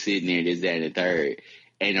you sitting there, this, that, and the third.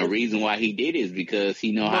 And the reason why he did it is because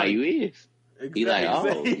he know how you is. Exactly. He like,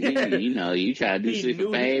 oh, you know, you try to do shit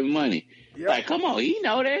for fame and money. Yep. Like, come on, he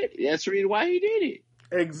know that. That's the reason why he did it.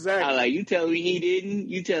 Exactly. I like, you tell me he didn't?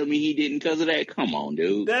 You tell me he didn't because of that? Come on,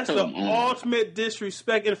 dude. That's ultimate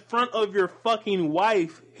disrespect in front of your fucking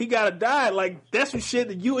wife. He gotta die. Like, that's some shit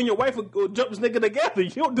that you and your wife would go jump this nigga together. You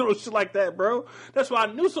don't do no shit like that, bro. That's why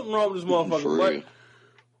I knew something wrong with this motherfucker. But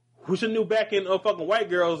we should knew back in fucking White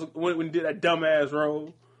Girls when he did that dumbass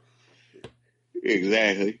role.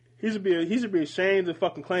 Exactly. He should be ashamed to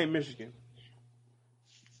fucking claim Michigan.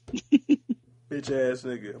 Bitch ass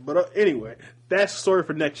nigga. But anyway, that's the story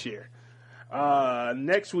for next year.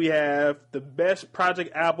 Next we have the best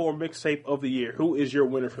project album or mixtape of the year. Who is your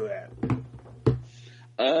winner for that?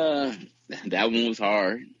 That one was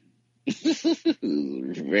hard. It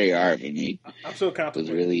was very hard for me. I'm still It was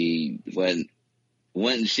contemplating. really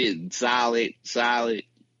wasn't shit solid.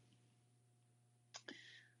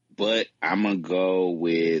 But I'm gonna go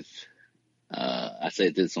with. I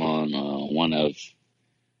said this on one of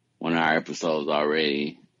our episodes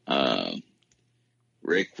already.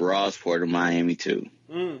 Rick Ross, Port of Miami 2.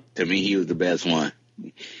 To me, he was the best one.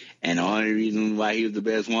 And the only reason why he was the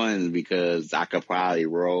best one is because I could probably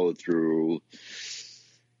roll through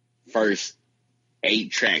first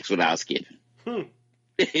 8 tracks without skipping.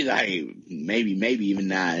 Like maybe even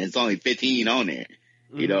 9. It's only 15 on there.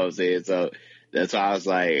 You know what I'm saying? So that's why I was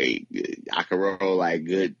like, I could roll like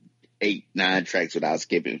good 8, 9 tracks without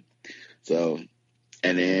skipping. So,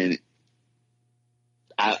 and then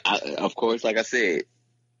I of course, like I said,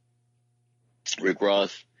 Rick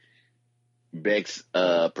Ross, Beck's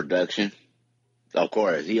production. Of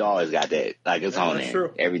course, he always got that. Like it's on there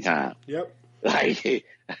true. every time. Yep. Like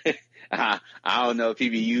I don't know if he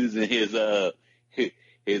be using his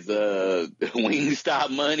Wingstop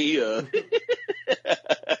money or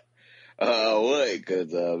what?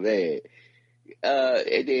 Because man,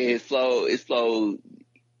 and then his flow,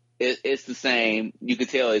 it's the same. You can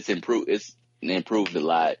tell it's improved. It's improved a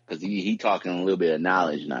lot because he talking a little bit of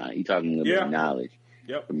knowledge now. He talking a little bit of knowledge.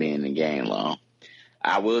 Yep. For being in the game long.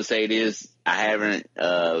 I will say this: I haven't,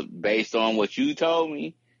 based on what you told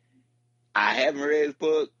me, I haven't read his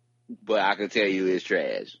book, but I can tell you it's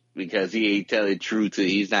trash because he ain't telling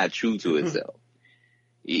he's not true to himself.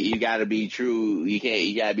 You got to be true.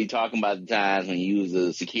 You got to be talking about the times when you was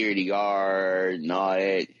a security guard and all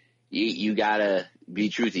that. You got to be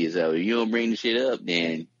true to yourself. If you don't bring the shit up,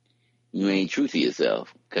 then you ain't true to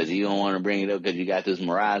yourself because you don't want to bring it up because you got this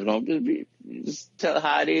mirage going. Just tell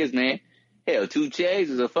how it is, man. Hell, 2 Chainz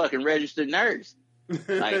is a fucking registered nurse.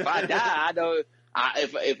 Like if I die, I know.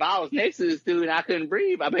 If I was next to this dude and I couldn't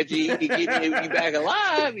breathe, I bet you he could get me back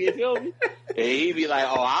alive. You feel me? And he'd be like,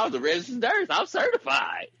 "Oh, I was a registered nurse. I'm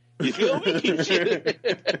certified." You feel me?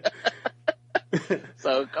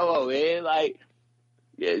 So come on, man. Like,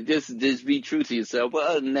 yeah, just be true to yourself. But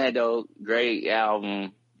other than that, though, great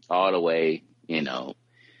album all the way. You know,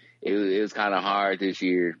 it was kind of hard this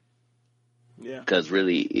year. Yeah. Because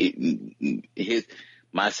really,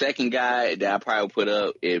 my second guy that I probably put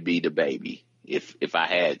up, it'd be DaBaby if I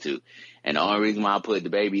had to. And the only reason why I put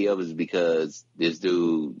DaBaby up is because this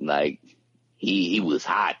dude, like, he was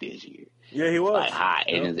hot this year. Yeah, he was. Like, hot.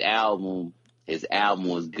 And his album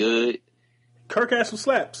was good. Kirk had some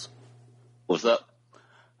slaps. What's up?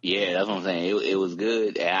 Yeah, that's what I'm saying. It was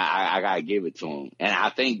good. And I gotta give it to him. And I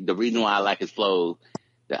think the reason why I like his flow,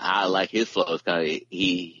 is because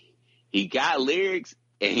he got lyrics,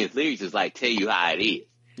 and his lyrics is like, tell you how it is.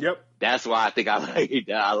 Yep. That's why I think I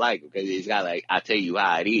like him, because he's got like, I tell you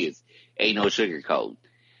how it is. Ain't no sugarcoat.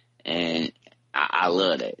 And I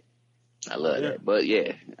love that. I love that. But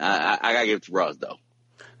yeah, I gotta give it to Ross though.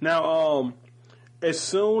 Now, as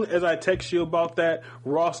soon as I text you about that,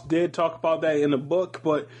 Ross did talk about that in the book,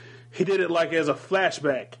 but he did it like as a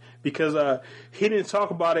flashback because he didn't talk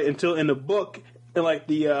about it until in the book, in like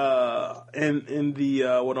the in the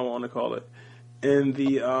what I want to call it, in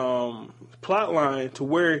the plot line to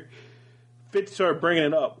where 50 started bringing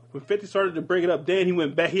it up. When 50 started to bring it up, then he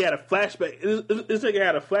went back. He had a flashback. This nigga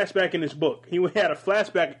had a flashback in his book. He had a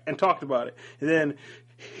flashback and talked about it, and then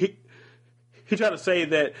he tried to say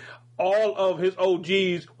that all of his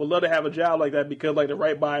OGs would love to have a job like that because, like, the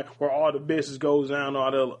right by where all the business goes down.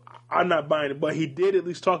 All the, I'm not buying it, but he did at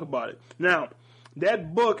least talk about it. Now,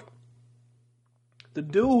 that book, the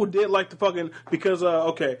dude who did like the fucking because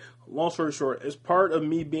okay, long story short, as part of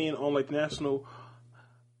me being on like National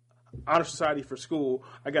Honor Society for school,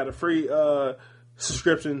 I got a free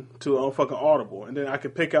subscription to fucking Audible, and then I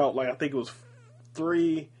could pick out like I think it was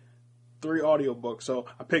three audiobooks, so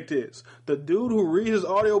I picked his. The dude who reads his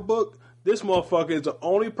audiobook, this motherfucker is the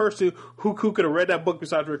only person who could have read that book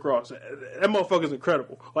besides Rick Ross. That motherfucker is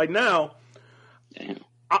incredible. Like now,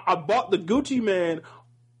 I bought the Gucci Mane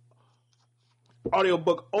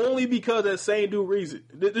audiobook only because that same dude reads it.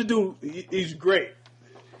 This dude, he's great.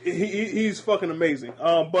 He's fucking amazing.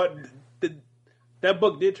 But that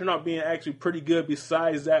book did turn out being actually pretty good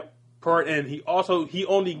besides that part, and he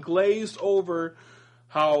only glazed over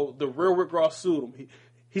how the real Rick Ross sued him.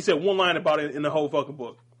 He said one line about it in the whole fucking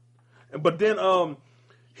book. But then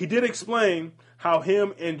he did explain how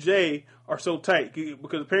him and Jay are so tight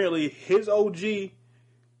because apparently his OG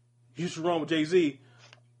used to run with Jay-Z.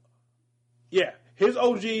 Yeah, his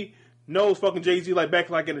OG knows fucking Jay-Z like back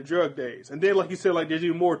like in the drug days, and then like he said, like there's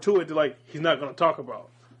even more to it that like he's not going to talk about.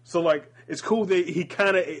 So like it's cool that he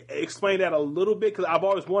kind of explained that a little bit because I've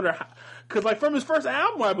always wondered because like from his first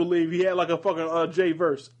album I believe he had like a fucking Jay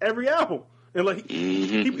verse every album, and like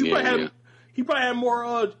he probably had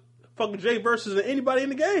more fucking Jay verses than anybody in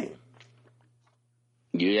the game.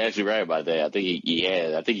 You're actually right about that. I think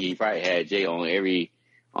he probably had Jay on every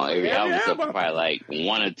album except for probably like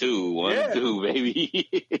one or two, baby.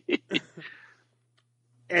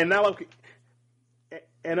 and now like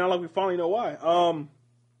we finally know why.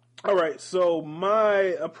 All right, so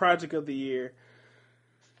my project of the year,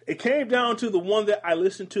 it came down to the one that I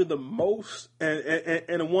listened to the most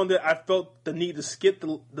and the one that I felt the need to skip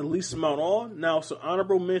the least amount on. Now, so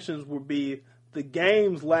honorable mentions would be The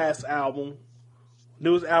Game's last album,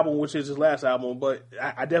 newest album, which is his last album, but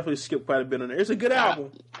I definitely skipped quite a bit on there. It's a good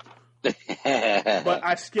album, but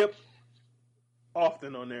I skip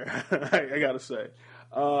often on there, I gotta say.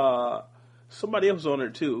 Somebody else was on there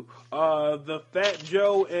too. The Fat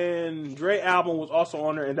Joe and Dre album was also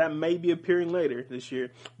on there, and that may be appearing later this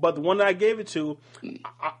year. But the one that I gave it to,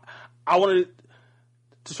 I wanted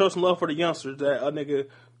to show some love for the youngsters. That nigga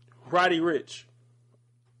Roddy Ricch.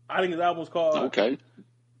 I think his album was called Okay.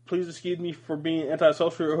 Please Excuse Me for Being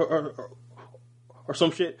Antisocial or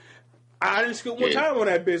some shit. I didn't skip one time on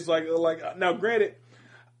that bitch. Like now, granted,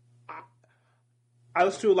 I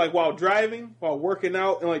listen to it like while driving, while working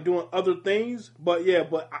out, and like doing other things. But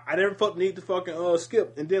I never felt the need to fucking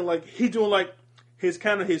skip. And then like he doing like his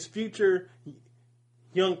future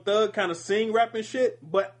Young Thug kind of sing rapping shit.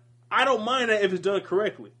 But I don't mind that if it's done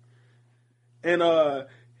correctly. And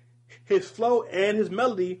his flow and his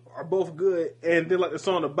melody are both good. And then like the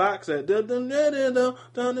song The Box that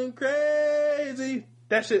dun crazy.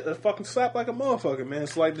 That shit a fucking slap like a motherfucker, man.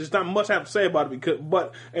 It's like there's not much I have to say about it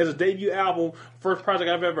but as a debut album, first project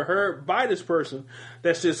I've ever heard by this person,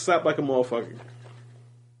 that shit slapped like a motherfucker.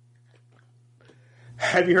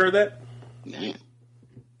 Have you heard that? Damn.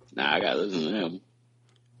 Nah, I gotta listen to him.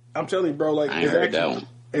 I'm telling you, bro, like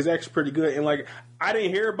it's actually pretty good. And like I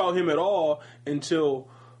didn't hear about him at all until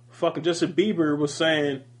fucking Justin Bieber was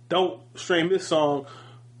saying, "Don't stream this song,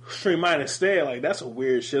 stream mine instead." Like that's a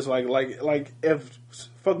weird shit. Like if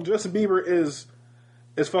fucking Justin Bieber is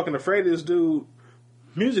fucking afraid of this dude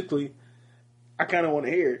musically, I kind of want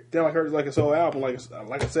to hear it. Then I heard like his whole album. Like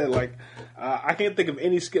I said, like I can't think of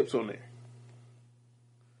any skips on there.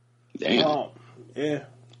 Damn. Yeah,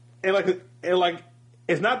 and like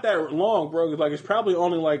it's not that long, bro. Like it's probably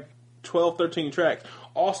only like 12, 13 tracks.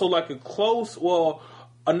 Also, like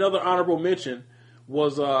another honorable mention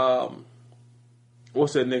was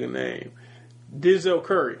what's that nigga name? Denzel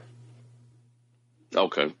Curry.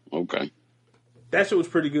 Okay. That shit was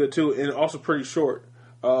pretty good too, and also pretty short.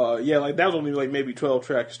 Like that was only like maybe 12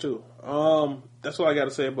 tracks too. That's all I got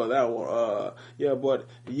to say about that one. But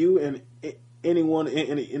you and anyone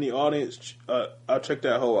in the audience, I'll check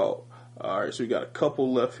that hoe out. All right, so we got a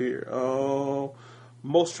couple left here.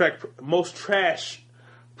 Most trash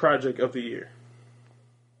project of the year.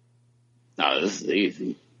 No, this is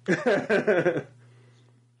easy.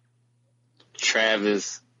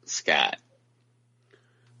 Travis Scott.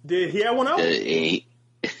 Did he have one out? He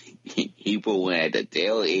put one at the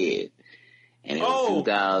tail end. And it was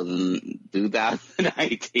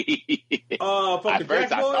 2019. At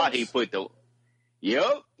first I thought he put the...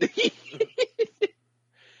 Yep.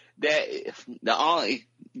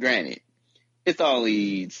 Granted, it's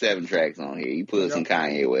only 7 tracks on here. He put some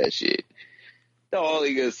Kanye West shit. The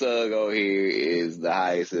only good song on here is The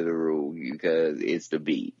Highest of the Room because it's the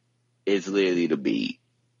beat. It's literally the beat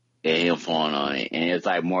and him falling on it. And it's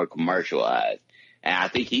like more commercialized. And I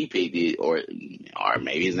think he picked it or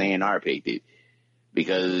maybe his A&R picked it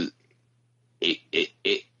because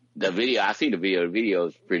the video, I see the video. The video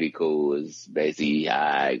is pretty cool. It's basically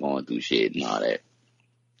high going through shit and all that.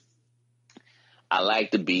 I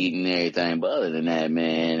like the beat and everything, but other than that,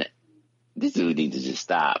 man, this dude needs to just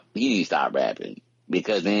stop. He needs to stop rapping.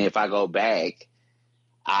 Because then if I go back,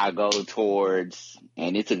 I go towards,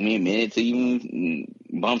 and it took me a minute to even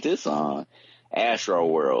bump this song, Astro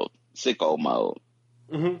World, Sicko Mode.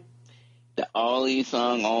 Mm-hmm. The only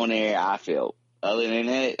song on there I felt. Other than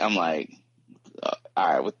that, I'm like,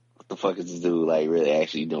 all right, what the fuck is this dude like really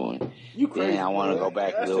actually doing? You crazy? Then I want to go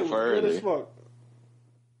back a little further.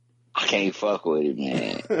 I can't fuck with it,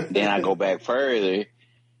 man. Then I go back further.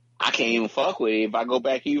 I can't even fuck with it if I go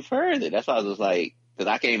back even further. That's why I was just like, because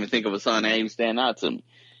I can't even think of a song that even stand out to me.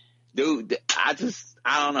 Dude, I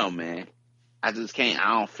don't know, man. I just can't.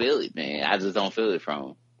 I don't feel it, man. I just don't feel it from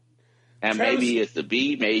him. And Travis, maybe it's the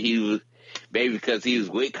beat. Maybe because he was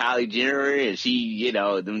with Kylie Jenner and she, you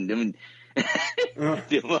know, them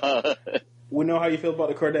we know how you feel about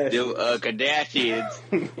the Kardashians.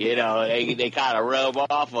 Kardashians, you know, they kind of rub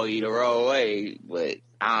off on you the wrong way. But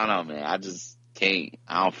I don't know, man. I just can't.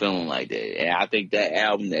 I don't feel them like that. And I think that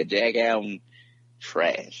album, that Jack album,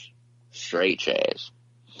 trash. Straight trash.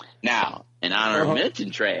 Now, an honorable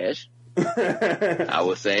mention trash, I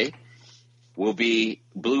would say, will be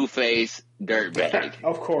Blueface Dirtbag.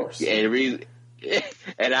 Of course. And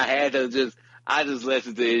I had to I just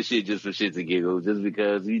listened to his shit just for shits and giggles, just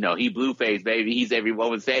because, you know, he Blueface, baby. He's every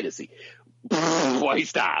woman's fantasy. Boy,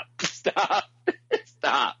 stop.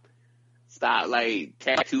 Like,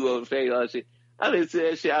 tattoo on the face, all that shit. I listened to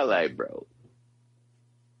that shit. I was like, bro.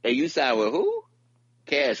 Hey, you signed with who?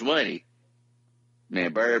 Cash Money.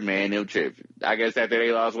 Man, Birdman, them tripping. I guess after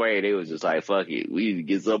they lost weight, they was just like, fuck it. We need to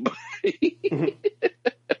get somebody.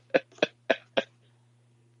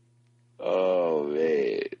 Oh,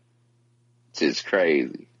 man. Just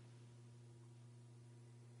crazy.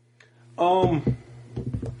 I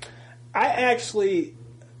actually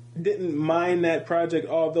didn't mind that project,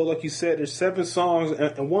 although, like you said, there's 7 songs,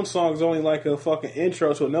 and one song is only like a fucking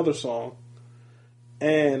intro to another song.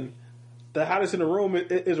 And the Hottest in the Room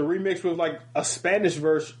is a remix with like a Spanish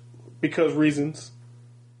verse because reasons.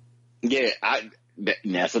 Yeah,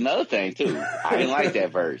 that's another thing too. I didn't like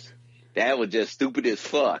that verse. That was just stupid as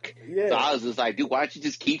fuck. Yeah. So I was just like, dude, why don't you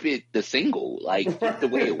just keep it the single? Like, keep the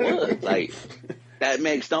way it was. Like, that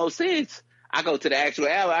makes no sense. I go to the actual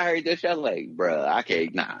album, I heard that shit, I was like, bruh, I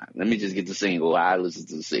can't, let me just get the single. I listen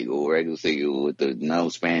to the single, regular single with the no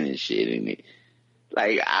Spanish shit in it.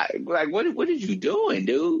 Like, what are you doing,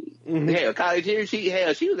 dude? Mm-hmm. Hell, Kylie Jenner,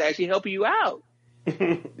 she was actually helping you out.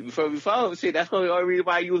 before shit, that's the only reason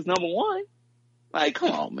why you was number one. Like,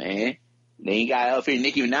 come on, man. Then you got up here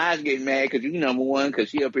Nicki Minaj getting mad because you number one, because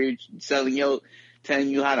she up here telling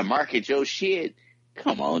you how to market your shit.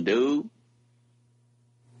 Come on, dude.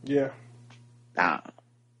 Yeah.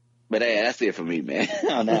 But hey, that's it for me, man.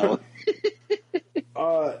 On that one.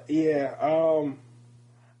 Yeah.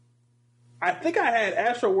 I think I had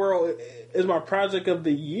Astroworld as my project of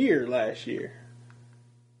the year last year,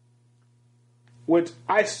 which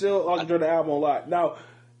I still enjoy the album a lot. Now,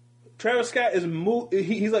 Travis Scott is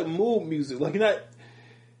he's like mood music, like not.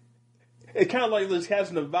 It kind of like this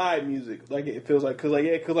Casting the Vibe music, like it feels like, cause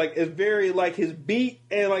it's very like his beat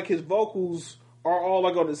and like his vocals are all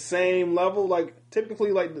like on the same level. Like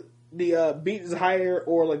typically, like the beat is higher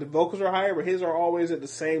or like the vocals are higher, but his are always at the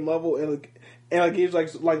same level and it gives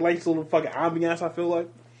like nice little fucking ambiance. I feel like,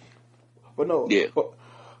 but no, yeah,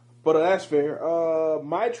 but that's fair.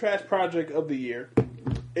 My trash project of the year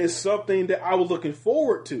is something that I was looking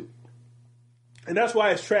forward to, and that's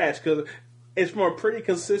why it's trash, because it's from a pretty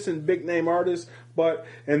consistent big name artist.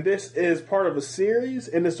 And this is part of a series,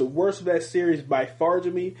 and it's the worst of that series by far to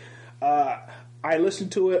me. I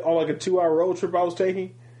listened to it on like a 2-hour road trip I was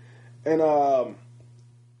taking, and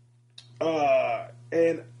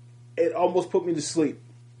it almost put me to sleep.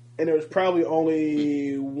 And there was probably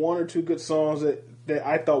only 1 or 2 good songs that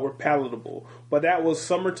I thought were palatable. But that was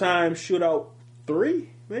Summertime Shootout 3,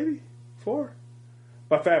 maybe 4,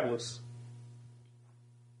 by Fabulous.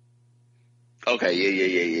 Okay,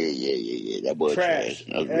 yeah. That was trash.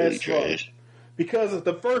 That was really trash. Because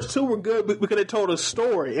the first 2 were good because they told a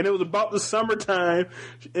story, and it was about the summertime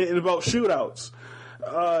and about shootouts.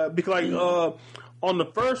 Because on the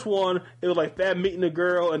first one, it was like Fab meeting a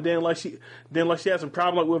girl, and then she had some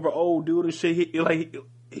problem with her old dude and shit. He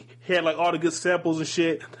had like all the good samples and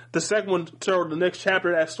shit. The second one told the next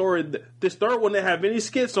chapter of that story. This third one didn't have any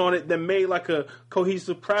skits on it that made like a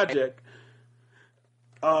cohesive project.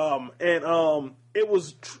 It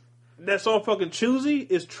was that song fucking Choosy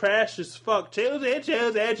is trash as fuck. Choosy.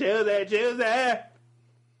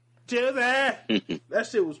 That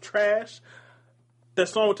shit was trash. That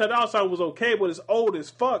song with $10 sign was okay, but it's old as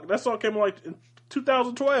fuck. That song came out like in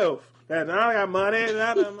 2012. I got money.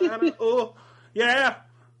 Oh, yeah.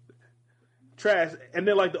 Trash. And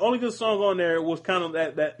then like the only good song on there was kind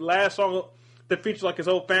of that last song that featured like his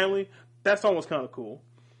whole family. That song was kind of cool.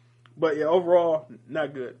 But yeah, overall,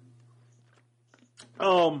 not good.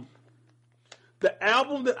 The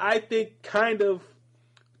album that I think kind of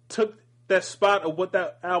took that spot of what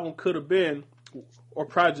that album could have been, or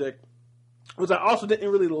project, was I also didn't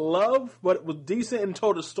really love, but it was decent and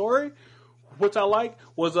told a story, which I like,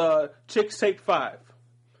 was Chicks Take 5.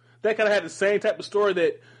 That kind of had the same type of story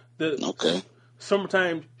that the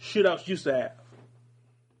Summertime Shootouts used to have.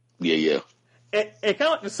 Yeah. And kind of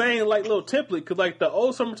like the same like little template, because like the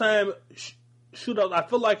old Summertime shoot, I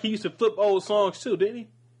feel like he used to flip old songs too, didn't he?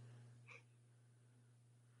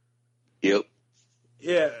 Yep.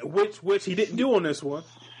 Yeah, which he didn't do on this one.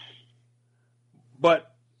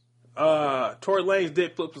 But Tory Lanez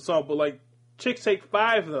did flip the song. But like Chicks Take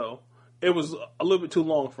 5 though, it was a little bit too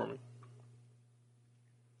long for me.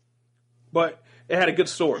 But it had a good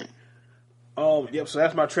story. Yep. So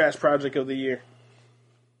that's my trash project of the year.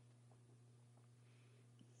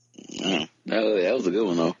 No, that was a good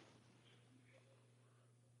one though.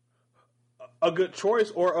 A good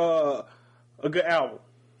choice or a good album?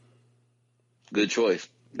 Good choice.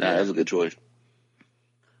 Nah, that's a good choice.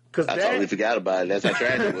 Because I totally forgot about it. That's how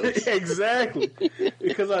trash it was. Exactly.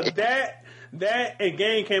 Because that and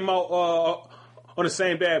Game came out on the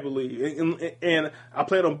same day, I believe, and I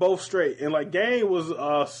played them both straight. And like Game was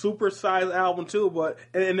a super sized album too, but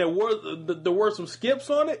and there were some skips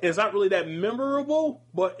on it. It's not really that memorable,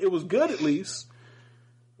 but it was good at least.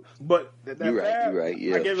 But you're right.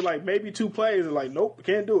 Yeah. I gave it like maybe 2 plays and like, nope,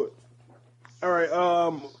 can't do it. All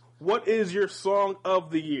right. What is your song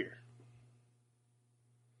of the year?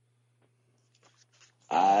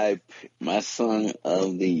 My song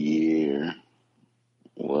of the year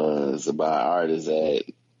was about an artist that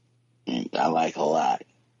I like a lot,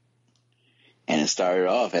 and it started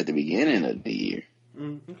off at the beginning of the year.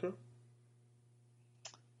 Okay.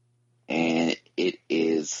 And it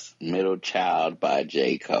is Middle Child by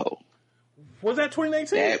J. Cole. Was that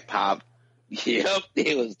 2019? That popped. Yep,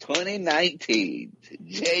 it was 2019.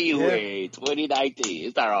 January 2019.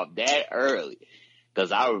 It started off that early.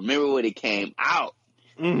 Because I remember when it came out,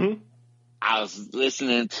 I was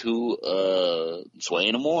listening to Sway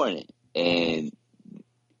in the Morning. And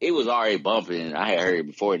it was already bumping. I had heard it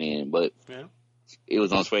before then, but it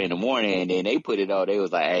was on Sway in the Morning, and then they put it on. They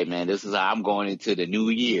was like, hey, man, this is how I'm going into the new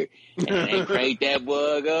year. And they cranked that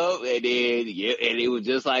bug up, and then, and it was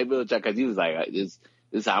just like Bill Chuck, because he was like, this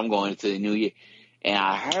is how I'm going into the new year. And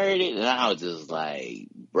I heard it, and I was just like,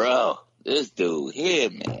 bro, this dude here,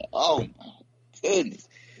 man, oh, my goodness.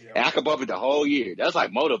 And I could bump it the whole year. That's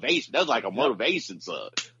like motivation. That's like a motivation song.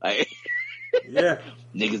 Like,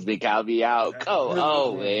 niggas been counting me out.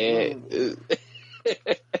 Oh, man.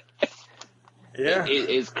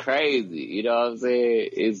 It's crazy. You know what I'm saying?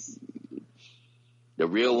 It's the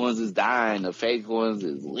real ones is dying, the fake ones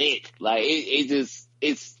is lit. Like it's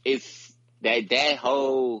that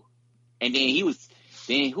whole. And then who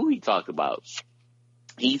he talked about?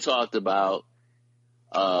 He talked about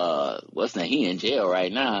what's that? He in jail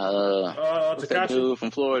right now. What's that dude from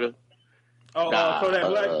Florida? Kodak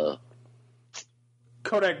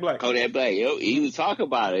Black. Kodak Black. Yo, he was talking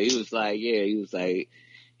about it. He was like, he was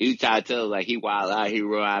trying to tell us, like, he wild out. He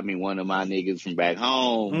remind me one of my niggas from back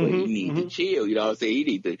home, but he need to chill. You know what I'm saying? He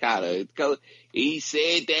need to kind of go. He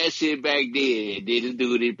said that shit back then. Did this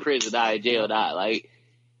dude in prison, out of jail, not like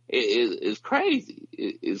it's crazy.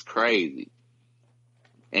 It's crazy.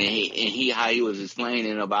 And how he was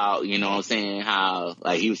explaining about, you know what I'm saying, how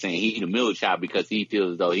like he was saying he the middle child because he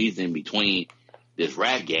feels as though he's in between this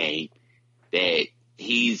rap game that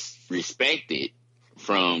he's respected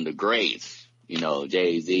from the greats. You know,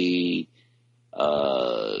 Jay-Z, Jay-Z,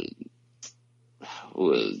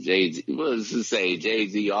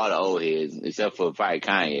 all the old heads, except for probably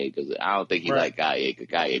Kanye, because I don't think he like Kanye, because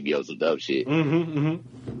Kanye be on some dope shit.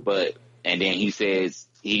 But, and then he says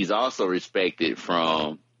he's also respected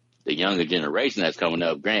from the younger generation that's coming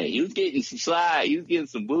up. Granted, he was getting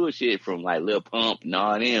some bullshit from like Lil Pump and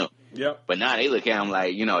all them. Yep. But now they look at him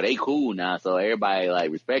like, you know, they cool now, so everybody like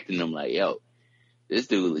respecting them like, yo, this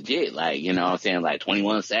dude legit, like, you know what I'm saying, like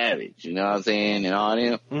 21 Savage, you know what I'm saying, and all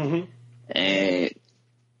them. And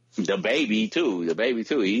the baby too,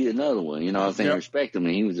 he's another one, you know what I'm saying, respect him,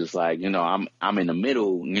 and he was just like, you know, I'm in the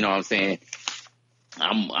middle, you know what I'm saying,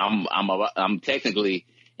 I'm technically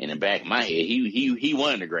in the back of my head, he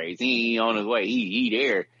won the grades, he ain't on his way, he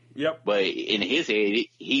there. Yep. But in his head,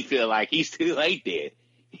 he feel like he still ain't there.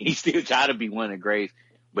 He still trying to be one of the greats,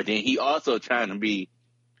 but then he also trying to be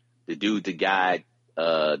the dude to guide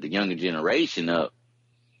the younger generation up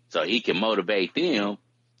so he can motivate them.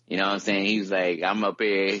 You know what I'm saying? He was like, I'm up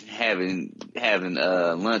here having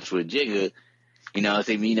lunch with Jigga, you know what I'm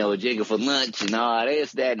saying, you know, with Jigga for lunch and all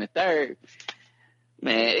this, that, and the third.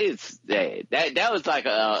 Man, it's that was like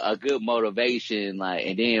a good motivation, like,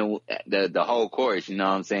 and then the whole chorus, you know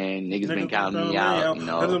what I'm saying? Niggas been counting me out, you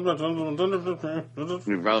know.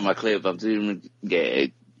 Rolling my clip up to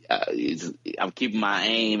I'm keeping my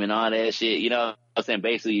aim and all that shit, you know what I'm saying?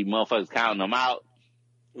 Basically, motherfuckers counting them out.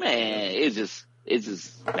 Man, it's just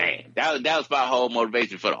man, that was my whole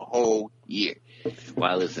motivation for the whole year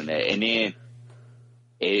while I listened to that. And then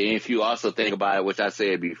if you also think about it, which I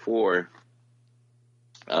said before,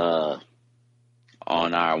 on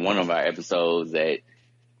one of our episodes that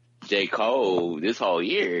J. Cole this whole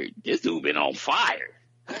year, this dude been on fire.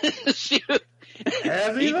 Shit.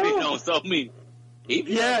 Has he been though? on so many.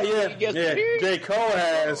 Yeah. J. Cole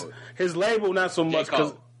has. His label not so much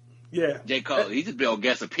because. Yeah. J. Cole, he just been on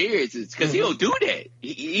guest appearances because he'll do that.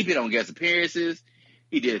 He been on guest appearances.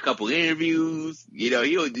 He did a couple interviews.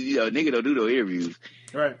 Nigga don't do no interviews.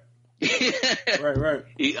 Right. Right.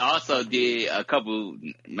 He also did a couple.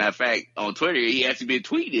 Matter of fact, on Twitter, he actually been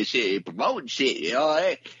tweeting this shit, and promoting shit, and all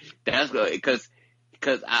that. That's good because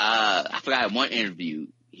I forgot one interview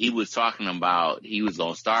he was talking about he was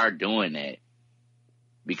gonna start doing that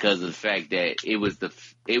because of the fact that it wasn't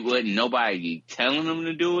nobody telling him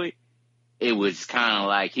to do it. It was kind of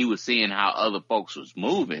like he was seeing how other folks was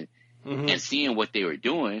moving and seeing what they were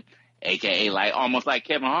doing, aka like almost like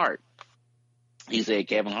Kevin Hart. He said,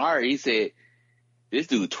 this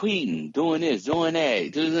dude tweeting, doing this, doing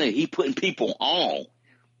that. He putting people on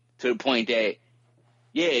to the point that,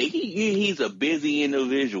 yeah, he's a busy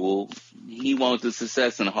individual. He wants the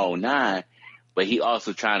success in the whole nine, but he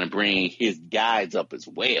also trying to bring his guys up as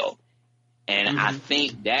well. And I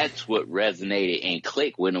think that's what resonated and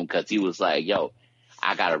clicked with him because he was like, yo,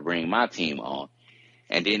 I got to bring my team on.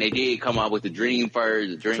 And then they did come out with the Dreamville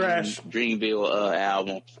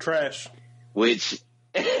album. Trash. Which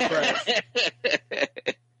trash.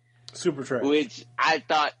 Super trash. Which I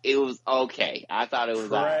thought it was okay. I thought it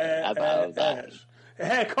was alright. It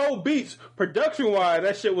had cold beats. Production wise,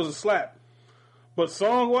 that shit was a slap. But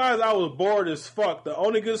song wise, I was bored as fuck. The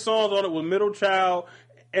only good songs on it was Middle Child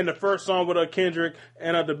and the first song with Kendrick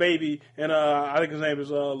and the baby and I think his name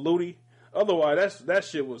is Ludi. Otherwise, that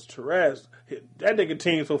shit was trash. That nigga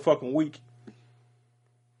team so fucking weak.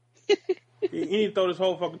 He need to throw this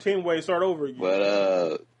whole fucking team away and start over again.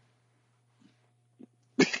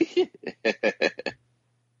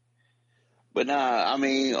 But nah, I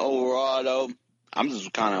mean, overall though, I'm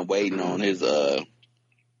just kind of waiting on his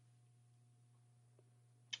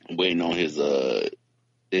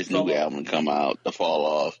this new album to come out, The Fall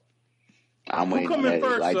Off. I'm waiting on that.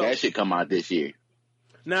 First, that should come out this year.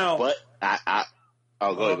 Now, but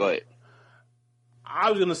go ahead. I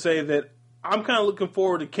was gonna say that I'm kind of looking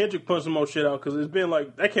forward to Kendrick putting some more shit out because it's been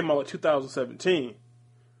like that came out like 2017.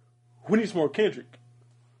 We need some more Kendrick.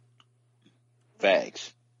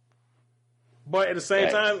 Facts. But at the same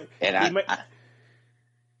time,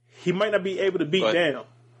 he might not be able to beat down.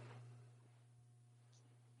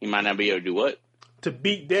 He might not be able to do what? To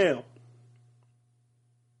beat down.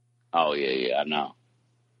 Oh yeah, I know.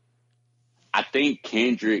 I think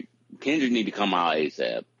Kendrick need to come out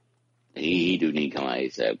ASAP. He do need to come out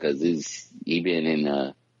ASAP because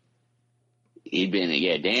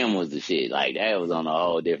Damn was the shit. Like that was on a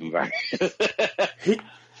whole different version. He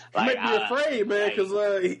might be afraid, man, because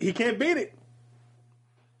he can't beat it.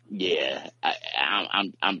 Yeah,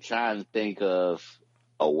 I'm trying to think of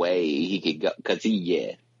a way he could go because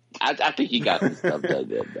I think he got some stuff done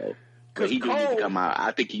though. But he do need to come out.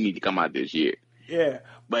 I think he need to come out this year. Yeah.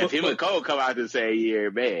 But if him and Cole come out the same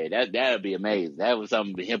year, man, that'll be amazing. That was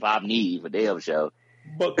something hip hop need for damn show.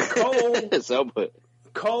 But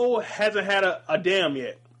Cole hasn't had a damn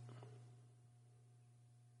yet.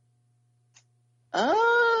 I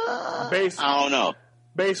don't know.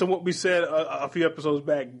 Based on what we said a few episodes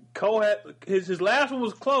back, Cole had his last one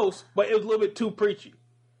was close, but it was a little bit too preachy.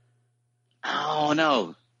 I don't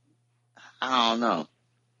know.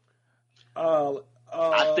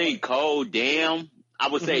 I think Cole Damn. I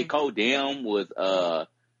would say Cole Damn was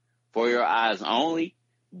For Your Eyes Only,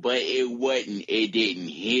 but it didn't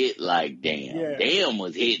hit like Damn. Yeah. Damn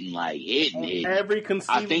was hitting like hitting. Every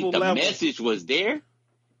conceivable I think the level. message was there.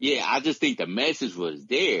 Yeah, I just think the message was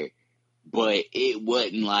there, but it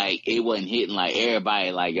wasn't hitting like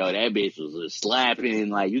everybody like, yo, that bitch was slapping,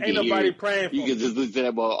 like you ain't can nobody hear, praying for you can just listen to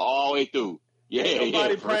that boy all the way through. Yeah, ain't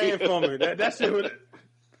nobody praying for me. That shit was,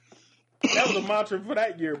 that was a mantra for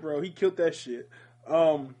that year, bro. He killed that shit.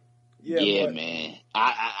 Man.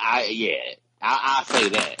 I'll say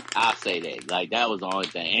that. Like that was the only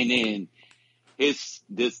thing. And then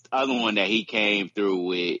this other one that he came through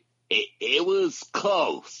with, it was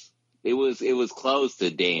close. It was close to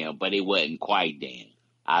Damn, but it wasn't quite Damn.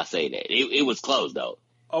 I'll say that. It was close though.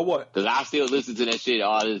 Oh, what? Because I still listen to that shit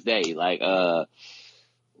all this day. Like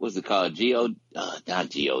what's it called? Not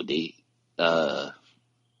G-O-D. To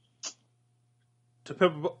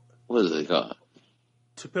Pepper. What is it called?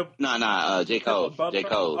 To Pepper. J. Cole. J.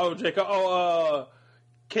 Cole. Oh, J. Cole. Oh,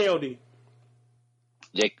 K.O.D.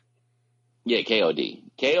 Yeah, K.O.D.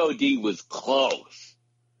 K.O.D. was close.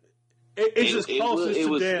 It's as closest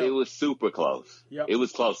to Damn. It was super close. Yep. It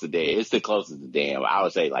was close to Damn. It's the closest to Damn. I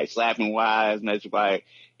would say, like, slapping wise, Metro Fire,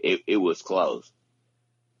 it was close.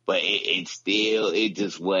 But it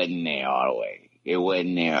just wasn't there all the way. It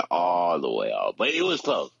wasn't there all the way off. But it was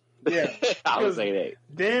close. Yeah. I would say that.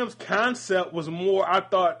 Damn's concept was more, I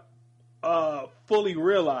thought, fully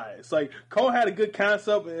realized. Like, Cole had a good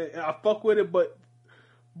concept, and I fuck with it, but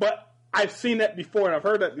I've seen that before, and I've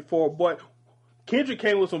heard that before, but Kendrick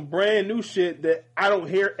came with some brand new shit that I don't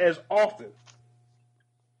hear as often.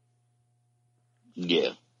 Yeah.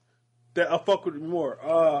 That I fuck with more.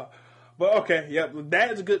 But okay, yeah,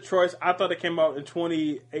 that is a good choice. I thought it came out in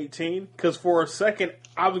 2018, because for a second,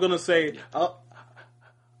 I was going to say a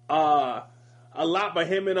lot by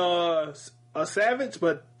him and Savage,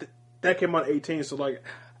 but that came out in 18, so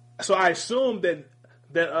I assumed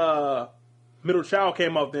that Middle Child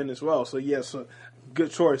came out then as well. So yes,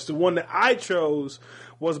 good choice. The one that I chose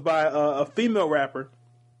was by a female rapper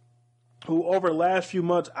who over the last few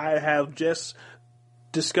months I have just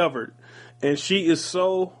discovered, and she is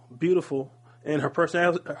so beautiful, and her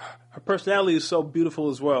personality is so beautiful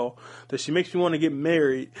as well that she makes me want to get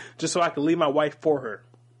married just so I can leave my wife for her.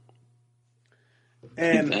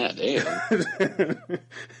 And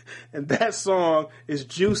and that song is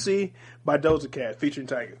 "Juicy" by Doja Cat featuring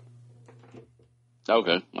Tyga.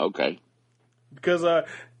 Okay. Because the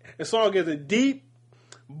song isn't deep,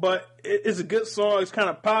 but it's a good song. It's kind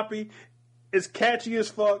of poppy. It's catchy as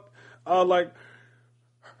fuck. Like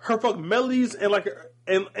her fuck melodies and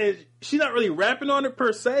and she's not really rapping on it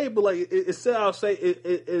per se, but like it's still, I'll say it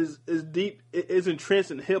is deep. It is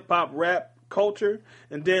entrenched in hip hop rap culture,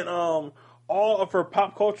 and then all of her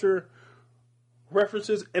pop culture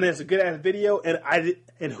references, and it's a good ass video.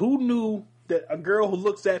 And who knew that a girl who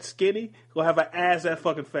looks that skinny will have an ass that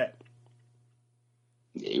fucking fat?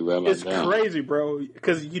 Yeah, it's crazy, bro,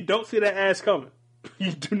 because you don't see that ass coming.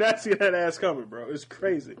 You do not see that ass coming, bro. It's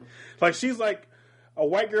crazy. Like, she's like a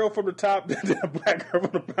white girl from the top, then a black girl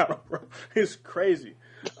from the bottom, bro. It's crazy.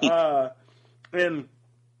 And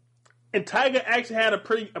Tyga actually had a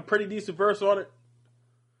pretty decent verse on it,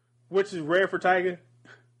 which is rare for Tyga.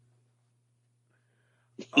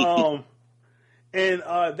 And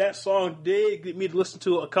that song did get me to listen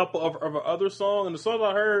to a couple of her other songs. And the songs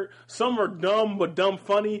I heard, some are dumb, but dumb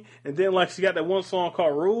funny. And then, like, she got that one song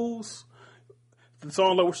called Rules. The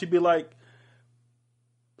song where she'd be like,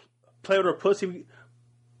 play with her pussy,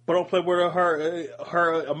 but don't play with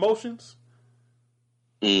her emotions.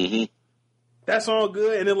 Mm-hmm. That song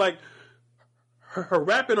good. And then, like, her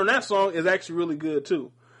rapping on that song is actually really good,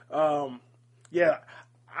 too. Yeah,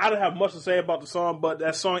 I don't have much to say about the song, but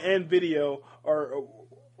that song and video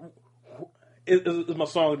is my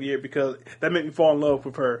song of the year because that made me fall in love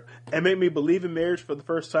with her and made me believe in marriage for the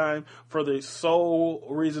first time for the sole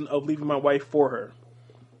reason of leaving my wife for her.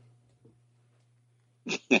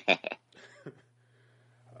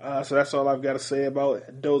 So that's all I've got to say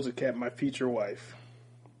about Doja Cat, my future wife.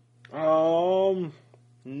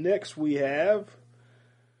 Next we have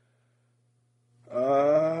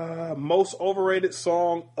most overrated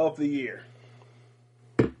song of the year.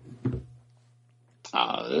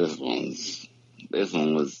 This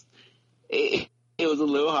one was it was a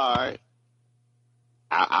little hard.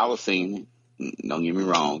 I was singing, don't get me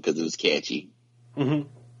wrong, because it was catchy. Mm-hmm.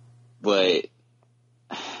 But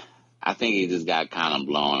I think it just got kind of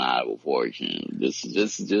blown out of proportion. Just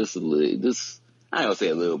a little. Just I ain't gonna say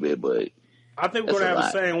a little bit, but I think we're gonna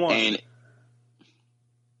have the same one. And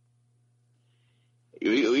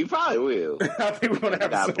we probably will. I think we're gonna have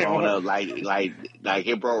the same one. Up like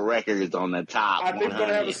it broke records on the top. I think we're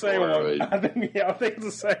gonna have the same one. I think it's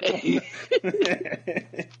the same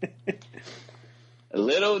one.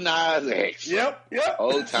 Lil Nas X. Yep.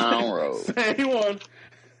 Old Town Road. Same one.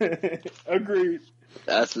 Agreed.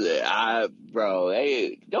 That's it. Bro,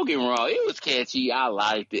 hey, don't get me wrong. It was catchy. I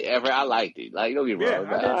liked it. I liked it. Like, don't get me wrong.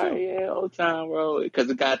 Yeah, Old Town Road. Because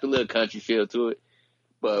it got the little country feel to it.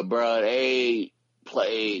 But, bro, they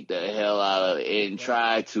played the hell out of it and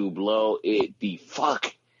tried to blow it the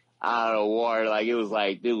fuck out of the water. Like, it was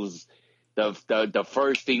the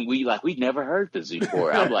first thing we never heard this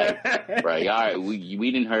before. I'm like, bro, all right,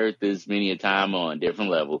 we didn't heard this many a time on a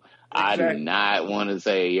different level. Exactly. I do not want to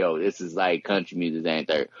say, yo, this is like country music ain't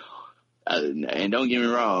there. And don't get me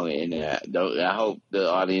wrong, and I hope the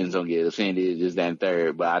audience don't get offended. This, that, and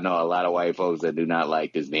third. But I know a lot of white folks that do not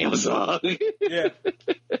like this damn song. Yeah,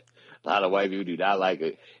 a lot of white people do not like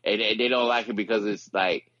it, and they don't like it because it's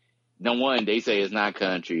like, no one, they say it's not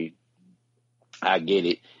country. I get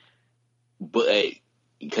it, but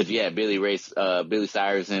because you had Billy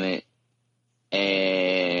Cyrus in it,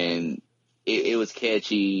 and it was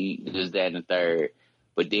catchy, this, that, and the third.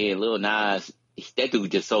 But then Lil Nas, that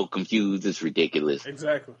dude just so confused, it's ridiculous.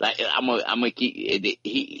 Exactly. Like I'm a keep,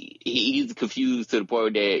 he's confused to the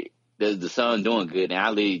point that the son doing good, and I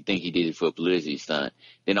literally think he did it for a publicity stunt.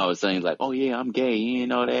 Then all of a sudden he's like, "Oh yeah, I'm gay. You didn't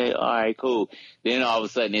know that? All right, cool." Then all of a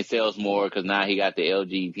sudden it sells more because now he got the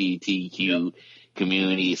LGBTQ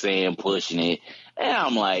community saying pushing it, and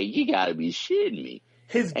I'm like, you gotta be shitting me.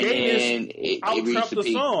 His gayness out-trumped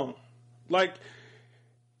the song. Like,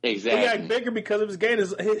 exactly. He got bigger because of his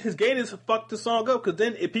gayness. His gayness fucked the song up because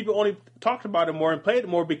then people only talked about it more and played it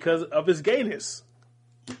more because of his gayness.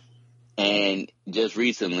 And just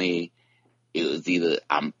recently, it was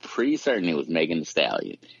I'm pretty certain it was Megan Thee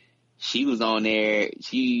Stallion. She was on there.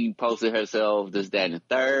 She posted herself, this, that, and the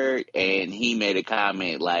third, and he made a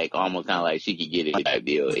comment like almost kind of like she could get it type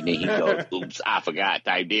deal. And then he goes, "Oops, I forgot"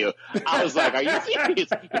 type deal. I was like, "Are you serious?"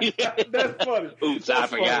 That's funny. Oops, That's I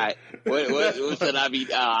forgot. What should I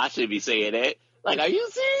be? I should be saying that. Like, are you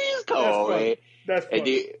serious? Come on, man. That's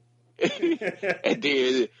funny.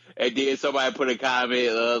 And then somebody put a comment.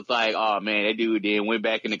 It's like, "Oh man, that dude then went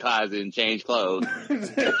back in the closet and changed clothes."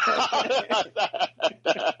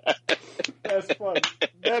 That's funny.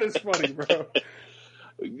 That is funny, bro.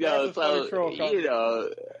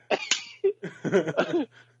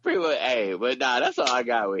 Pretty much. Hey, but nah, that's all I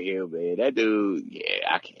got with him, man. That dude,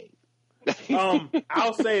 yeah, I can't.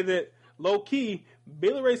 I'll say that low key,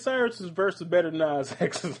 Billy Ray Cyrus's verse is better than Nas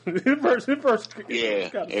X's. His verse, yeah,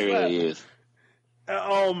 it really is.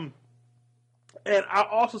 And I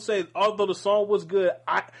also say, although the song was good,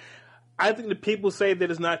 I think the people say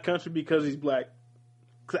that it's not country because he's black.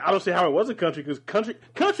 I don't see how it wasn't country because country.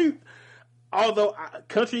 Although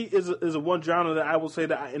country is a one genre that I will say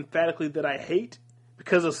that I emphatically that I hate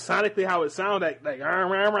because of sonically how it sounds, that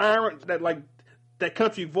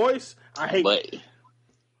country voice I hate.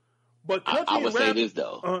 But country I would rap, say this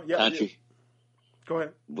though, country. Yeah. Go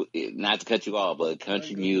ahead. Not to cut you off, but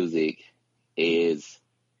country music is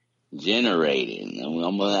generating.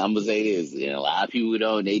 I'm gonna say this. You know, a lot of people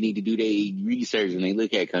don't. They need to do their research when they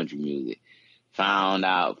look at country music. Find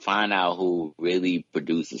out who really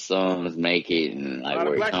produces songs, make it, and like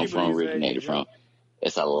where it comes from, originated from.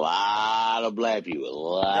 It's a lot of black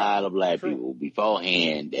people, people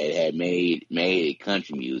beforehand that had made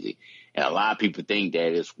country music, and a lot of people think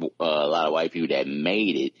that it's a lot of white people that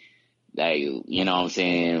made it. Like, you know what I'm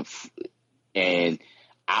saying? And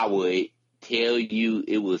I would tell you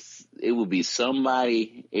it would be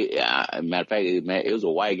somebody. Matter of fact, it was a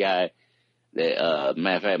white guy. That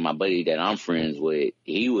matter of fact, my buddy that I'm friends with,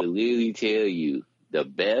 he would literally tell you the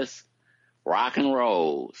best rock and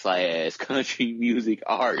roll / country music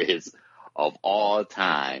artist of all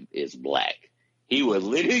time is black. He would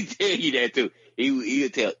literally tell you that too. He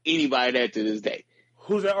would tell anybody that to this day.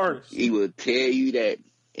 Who's that artist? He would tell you that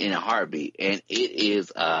in a heartbeat, and it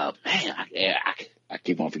is man. I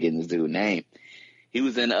keep on forgetting this dude's name. He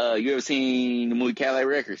was in you ever seen the movie Cadillac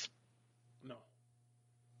Records?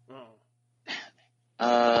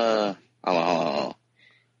 Hold on.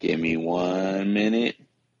 Give me 1 minute.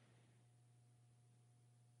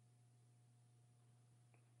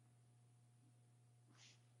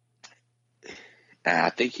 I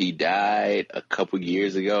think he died a couple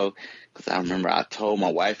years ago because I remember I told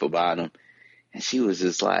my wife about him, and she was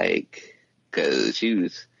just like, because she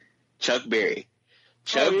was Chuck Berry.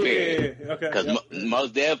 Berry. Yeah. Okay. Because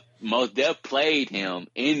Mos Def played him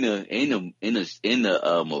in the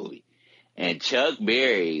movie. And Chuck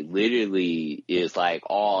Berry literally is like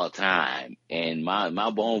all time. And my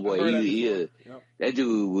homeboy, that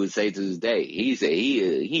dude would say to this day, he said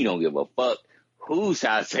he don't give a fuck who's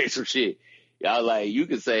trying to say some shit. Y'all like, you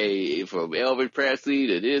can say from Elvis Presley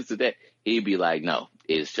to this to that. He'd be like, no,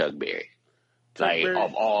 it's Chuck Berry. Berry.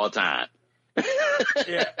 Of all time.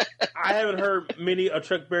 Yeah, I haven't heard many of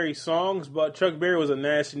Chuck Berry's songs, but Chuck Berry was a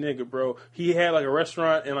nasty nigga, bro. He had like a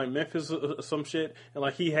restaurant in like Memphis or some shit, and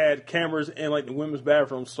like he had cameras in like the women's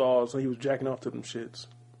bathroom stalls, and he was jacking off to them shits.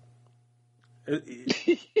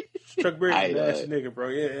 Chuck Berry's a nasty nigga, bro.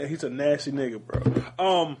 Yeah, he's a nasty nigga,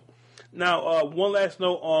 bro. Now, one last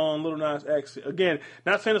note on Lil Nas X. Again,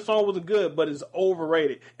 not saying the song wasn't good, but it's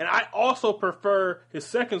overrated. And I also prefer his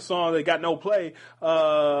second song that got no play,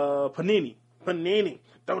 Panini. Panini.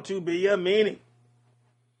 Don't you be a meanie.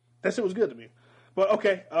 That shit was good to me. But,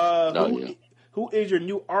 okay. Who is your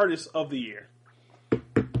new artist of the year?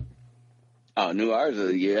 Oh, new artist of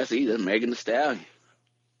the year. That's easy. That's Megan Thee Stallion.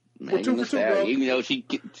 We're 2 for 2, bro. Even though she...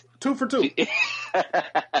 2 for 2.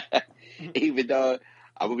 Even though...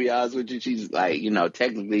 I'm gonna be honest with you. She's like,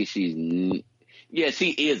 technically she's, she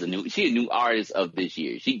is a new artist of this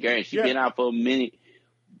year. She been out for a minute,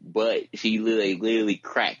 but she literally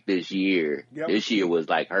cracked this year. Yep. This year was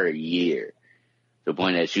like her year. To the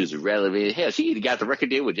point that she was relevant. Hell, she even got the record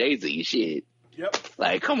deal with Jay-Z. Shit. Yep.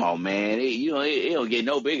 Like, come on, man. It don't get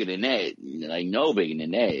no bigger than that. Like, no bigger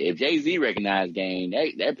than that. If Jay-Z recognized Game,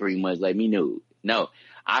 that pretty much let me know. No,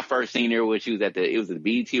 I first seen her when she was it was the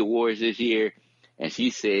BET Awards this year, and she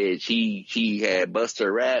said she had bust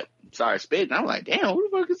her rap, started spitting. I'm like, damn, who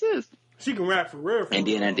the fuck is this? She can rap for real. And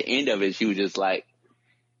then at the end of it, she was just like,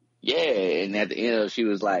 yeah. And at the end of it, she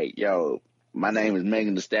was like, yo, my name is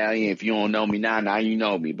Megan Thee Stallion. If you don't know me now you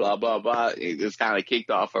know me. Blah, blah, blah. It just kind of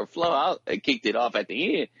kicked off her flow. It kicked it off at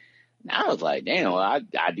the end. And I was like, damn, well,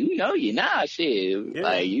 I do know you now. Shit. Yeah.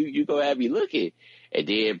 Like, you go have me looking. And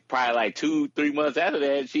then probably like 2-3 months after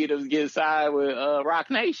that, she ended up getting signed with Rock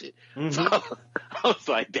Nation. Mm-hmm. So I was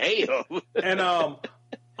like, damn. And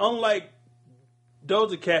unlike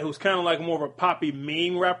Doja Cat, who's kind of like more of a poppy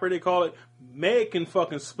meme rapper, they call it, Meg can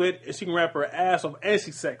fucking split and she can rap her ass off and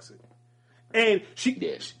she's sexy. And she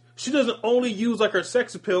doesn't only use like her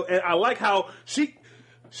sex appeal, and I like how she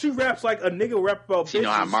raps like a nigga rap about bitches. She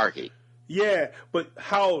know how to market. Yeah, but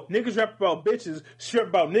how niggas rap about bitches, she rap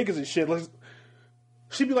about niggas and shit. Like,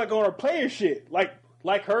 she be like on her player shit, like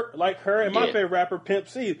her and my favorite rapper Pimp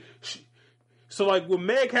C. So like when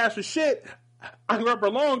Meg has her shit, I can rap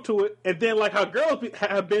along to it, and then like how girls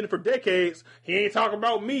have been for decades, he ain't talking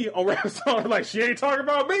about me on rap songs. Like she ain't talking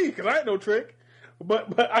about me because I ain't no trick.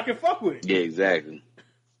 But I can fuck with it. Yeah, exactly.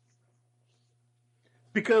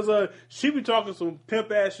 Because she be talking some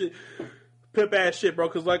pimp ass shit, bro.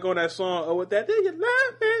 Because like on that song, with that, did you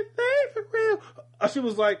love me, for real? She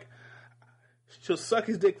was like, she'll suck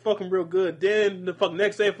his dick fucking real good. Then the fuck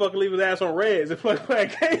next day, fucking leave his ass on reds and fucking play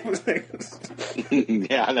games with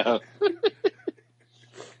niggas. Yeah, I know.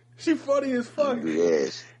 She funny as fuck.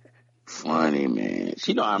 Yes. Funny, man.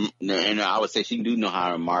 She know and I would say she do know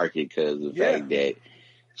how to market because of the fact that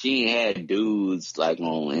she had dudes like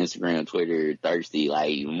on Instagram, Twitter, thirsty,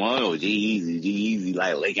 like one was G-Eazy,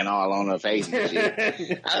 like licking all on her face and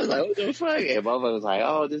shit. I was like, what the fuck? And both of us was like,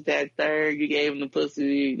 oh, this, that, third, you gave him the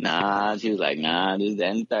pussy. Nah, she was like, nah, this,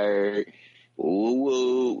 that, and third. Woo,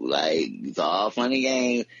 woo. Like, it's all funny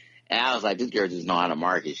games. And I was like, this girl just know how to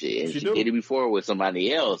market shit. And she did it before with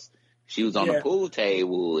somebody else. She was on the pool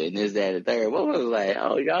table and this, that, and third. What was like,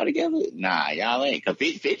 oh, y'all together? Nah, y'all ain't. Cause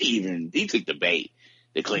 50 he took the bait,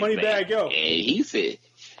 the clickbait. Moneybagg Yo. And he said,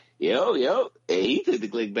 yo. And he took the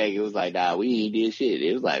clickbait. It was like, nah, we ain't did shit.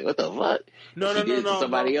 It was like, what the fuck? No, she did it to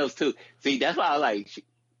somebody else too. See, that's why I like.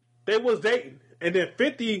 They was dating. And then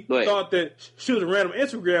 50 thought that she was a random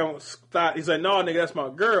Instagram thought. He's like, no, nigga, that's my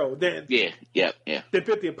girl. Then yeah. Then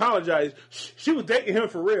 50 apologized. She was dating him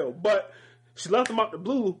for real, but she left him out the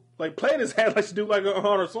blue, like playing his hat like she do like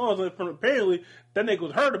on her songs. And apparently that nigga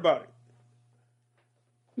was hurt about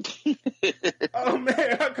it. Oh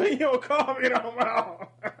man, how come you don't call me no more?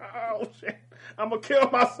 Oh shit, I'm gonna kill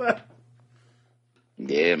myself.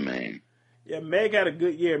 Yeah, man. Yeah, Meg had a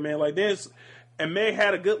good year, man. Like this, and Meg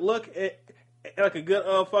had a good look at. Like a good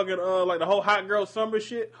fucking like the whole Hot Girl Summer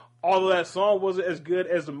shit. Although that song wasn't as good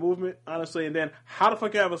as the movement, honestly. And then how the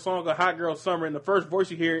fuck you have a song called Hot Girl Summer and the first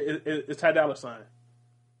voice you hear is Ty Dolla $ign?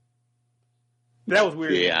 That was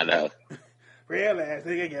weird. Yeah, I know. Real ass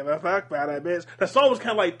nigga give a fuck about that bitch. The song was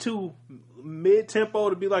kind of like too mid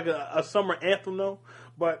tempo to be like a summer anthem though.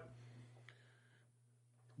 But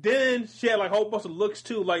then she had like a whole bunch of looks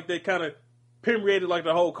too, like they kind of permeated like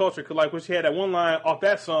the whole culture. Cause like when she had that one line off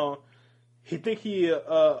that song. He think he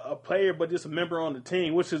a player, but just a member on the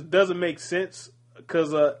team, which doesn't make sense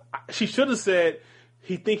because she should have said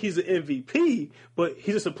he think he's an MVP, but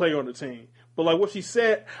he's just a player on the team. But like what she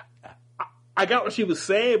said, I got what she was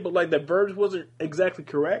saying, but like the verbs wasn't exactly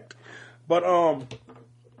correct. But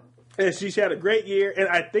and she had a great year, and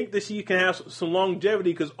I think that she can have some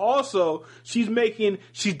longevity because also she's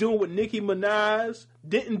doing what Nicki Minaj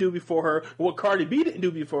didn't do before her, what Cardi B didn't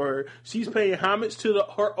do before her. She's paying homage to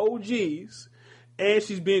her OGs, and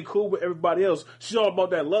she's being cool with everybody else. She's all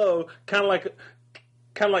about that love, kind of like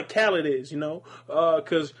Khaled is, you know,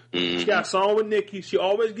 because she got a song with Nicki. She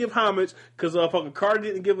always give homage because fucking Cardi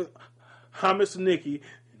didn't give homage to Nicki.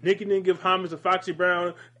 Nicki didn't give homage to Foxy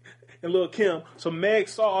Brown and Lil' Kim. So Meg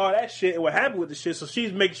saw all that shit and what happened with the shit. So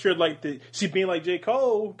she's making sure like she's being like J.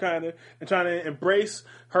 Cole kind of and trying to embrace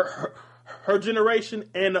her generation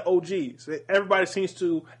and the OGs. Everybody seems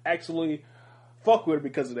to actually fuck with her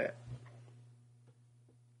because of that.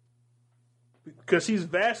 Because she's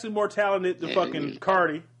vastly more talented than fucking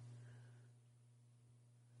Cardi.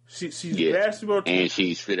 She's vastly more talented. And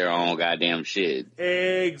she's fit her own goddamn shit.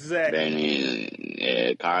 Exactly.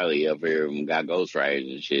 And Carly up here got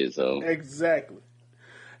ghostwriters and shit, so. Exactly.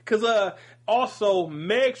 Because also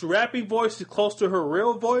Meg's rapping voice is close to her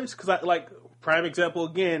real voice. Because I like prime example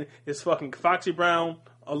again is fucking Foxy Brown,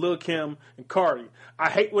 Lil Kim, and Cardi. I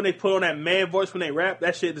hate when they put on that man voice when they rap.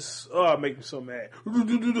 That shit is make me so mad.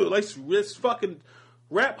 Like just fucking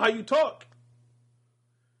rap how you talk.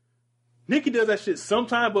 Nicki does that shit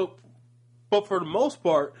sometimes, but for the most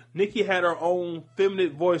part, Nicki had her own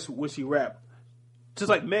feminine voice when she rapped. Just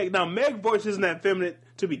like Meg. Now, Meg's voice isn't that feminine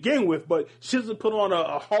to begin with, but she doesn't put on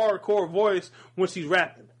a hardcore voice when she's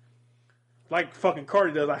rapping. Like fucking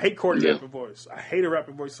Cardi does. I hate Cardi's rapping voice. I hate her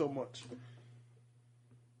rapping voice so much.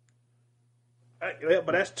 But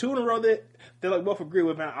that's two in a row that they like both agree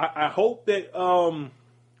with, man. I hope that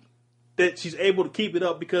that she's able to keep it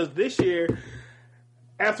up, because this year,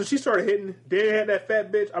 after she started hitting, they had that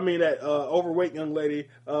fat bitch. I mean, that overweight young lady.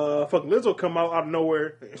 Fucking Lizzo come out of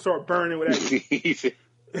nowhere and start burning with that.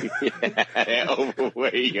 That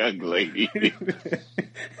overweight young lady.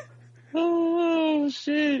 Oh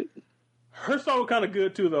shit! Her song was kind of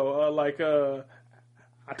good too, though.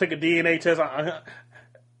 I took a DNA test.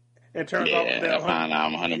 And turns out that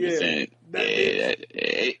I'm 100%.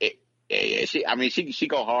 Yeah. She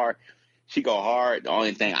go hard. She go hard. The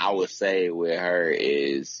only thing I would say with her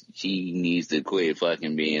is she needs to quit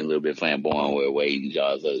fucking being a little bit flamboyant with weight and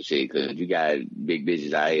jaws other shit. Because you got big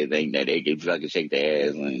bitches out here think that they can fucking shake their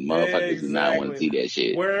ass, and motherfuckers do not want to see that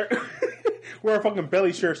shit. Wear fucking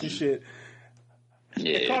belly shirts and shit.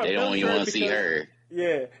 Yeah, they don't even want to see her.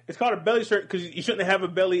 Yeah, it's called a belly shirt because you shouldn't have a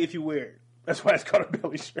belly if you wear it. That's why it's called a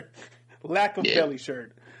belly shirt. Lack of belly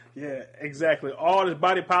shirt. Yeah, exactly. All this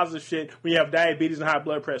body positive shit when you have diabetes and high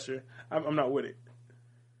blood pressure. I'm not with it.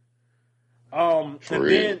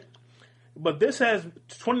 But this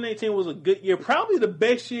 2019 was a good year. Probably the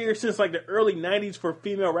best year since like the early 90s for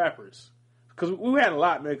female rappers. Because we had a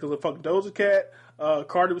lot, man. Because of fucking Doja Cat,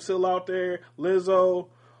 Cardi was still out there, Lizzo,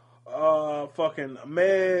 fucking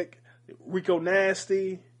Meg, Rico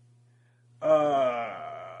Nasty,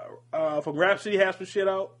 from Rhapsody has some shit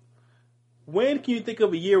out. When can you think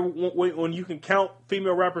of a year when you can count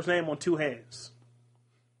female rappers' name on two hands?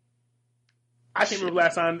 I can't remember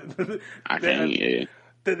last time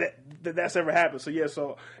that's ever happened. So yeah,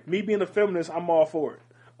 so me being a feminist, I'm all for it.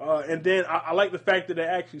 And then I like the fact that they're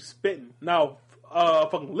actually spitting. Now,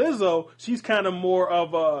 fucking Lizzo, she's kind of more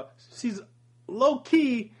of she's low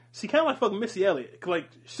key. She kind of like fucking Missy Elliott. Like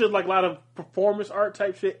she does like a lot of performance art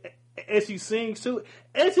type shit. And she sings too.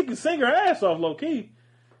 And she can sing her ass off low key.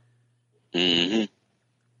 Mm-hmm.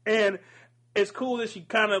 And it's cool that she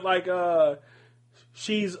kind of like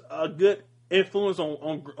she's a good influence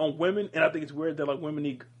on women. And I think it's weird that like women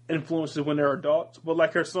need influences when they're adults. But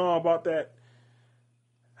like her song about that,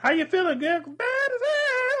 how you feeling, girl? Bad as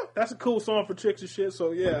hell. That's a cool song for chicks and shit.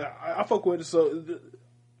 So yeah, I fuck with it. So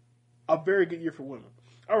a very good year for women.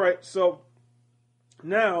 All right, so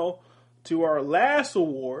now to our last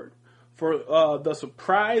award for the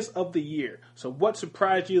surprise of the year. So what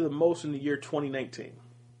surprised you the most in the year 2019?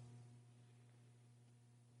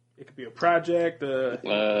 It could be a project.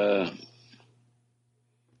 Main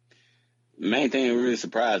thing that really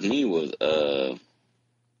surprised me was I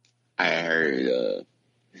heard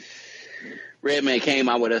Redman came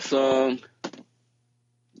out with a song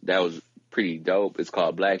that was pretty dope. It's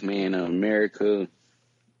called Black Man in America.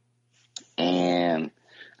 And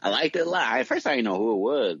I liked it a lot. At first I didn't know who it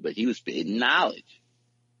was, but he was spitting knowledge.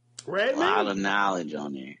 Redman? A lot of knowledge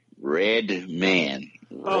on there. Redman.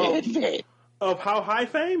 Of How High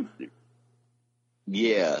fame?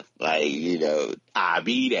 Yeah, like, you know, I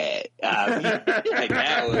be that. Like,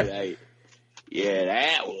 that was like, yeah,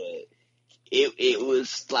 that was, it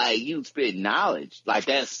was like, you spit knowledge. Like,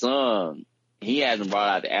 that song, he hasn't brought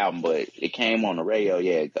out the album, but it came on the radio,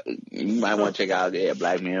 yeah. You might want to check out,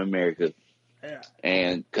 Black Man in America. Yeah.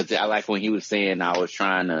 And, cause I like when he was saying, I'm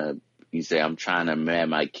trying to man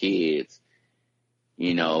my kids,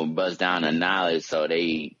 you know, bust down the knowledge so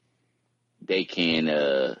they can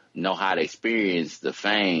know how to experience the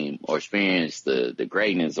fame or experience the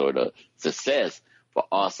greatness or the success, but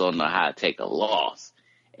also know how to take a loss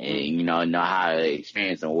and, you know how to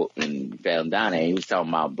experience and fell down there. He was talking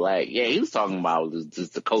about he was talking about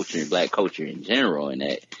just the culture and black culture in general and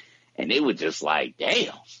that. And they were just like,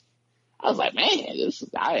 damn. I was like, man,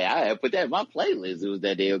 I put that in my playlist. It was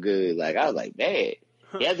that damn good. Like, I was like, man,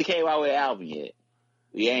 he hasn't came out with an album yet.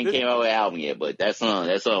 We ain't came out with an album yet, but that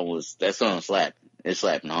song slapped. It's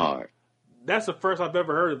slapping hard. That's the first I've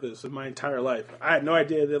ever heard of this in my entire life. I had no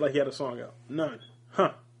idea that like he had a song out. None.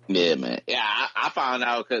 Huh. Yeah, man. Yeah, I found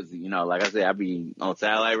out because, you know, like I said, I be on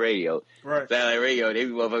satellite radio. Right. Satellite radio, they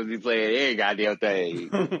be motherfuckers be playing every goddamn thing.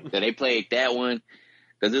 So they played that one.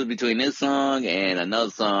 Because it was between this song and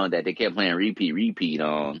another song that they kept playing repeat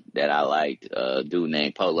on that I liked, a dude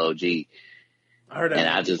named Polo G. I heard that. And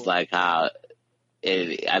I just like how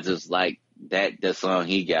I just like that the song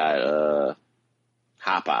he got,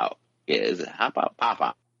 Hop Out. Yeah, is it Hop Out? Pop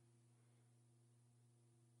Out.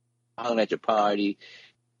 Home at your party,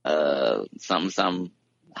 something.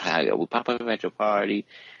 We pop up at your party.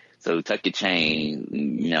 So tuck your chain,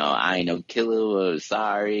 you know, I ain't no killer or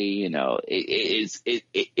sorry, you know, it's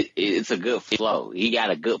a good flow. He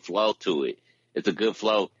got a good flow to it. It's a good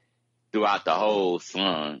flow throughout the whole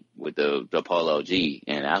song with the Polo G.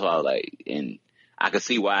 And that's why I was like, and I could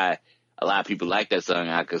see why a lot of people like that song.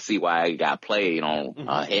 I could see why it got played on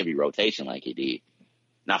a heavy rotation like it did.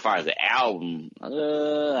 Now, as far as the album,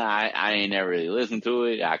 I ain't never really listened to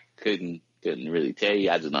it. I couldn't really tell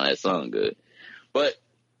you. I just know that song good. But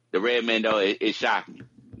the Redman, though, it shocked me.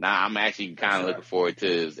 Now, I'm actually kind of looking forward to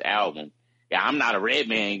his album. Yeah, I'm not a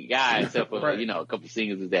Redman guy, except for, you know, a couple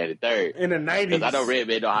singles is that the third. In the 90s. Because I know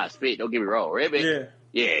Redman know how to spit, don't get me wrong. Redman,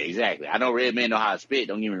 yeah, exactly. I know Redman know how to spit,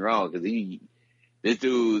 don't get me wrong, because this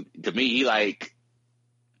dude, to me,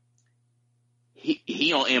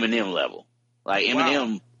 he on Eminem level. Like,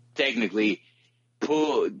 Eminem technically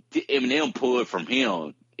pulled from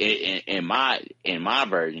him in my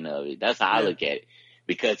version of it. That's how I look at it.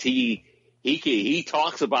 Because he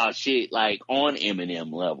talks about shit like on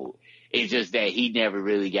Eminem level. It's just that he never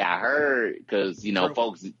really got heard because, you know,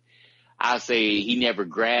 folks, I say he never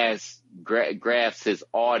grasped his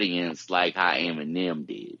audience like how Eminem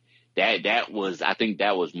did. I think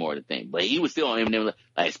that was more the thing. But he was still on Eminem,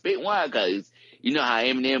 like spit one, because you know how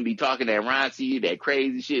Eminem be talking that rhyme to you, that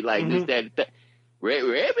crazy shit, like this, that.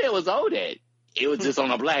 Redman was on that. It was just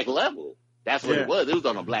on a black level. That's what it was. It was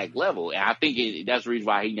on a black level. And I think that's the reason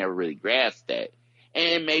why he never really grasped that.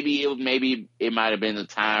 And maybe it might have been the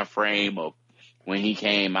time frame of when he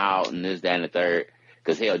came out and this, that, and the third.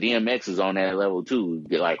 Because, hell, DMX is on that level, too.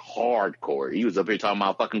 Like, hardcore. He was up here talking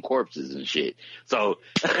about fucking corpses and shit. So.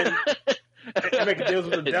 And making deals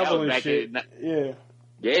with the devil and shit.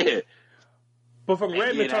 Yeah. But from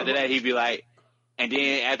Redman after that, he'd be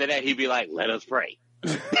like, let us pray.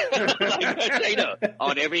 Like,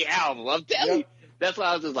 on every album. I'm telling you. That's why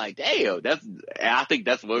I was just like, damn. I think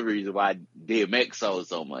that's one reason why DMX sold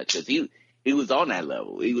so much. Because he was on that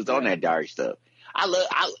level. He was on that dark stuff. I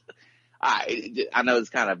know it's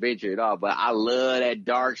kind of venture at all, but I love that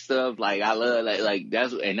dark stuff. Like, I love that. Like,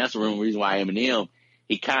 that's the reason why Eminem,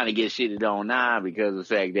 he kind of gets shitted on now because of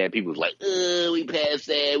the fact that people's like, we passed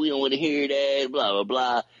that. We don't want to hear that, blah, blah,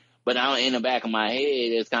 blah. But in the back of my head,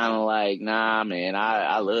 it's kind of like, nah, man,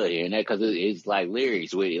 I love hearing that because it's like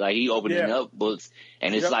lyrics with it. Like, he opening up books,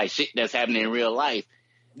 and it's like shit that's happening in real life.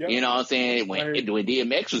 You know what I'm saying? When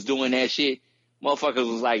DMX was doing that shit, motherfuckers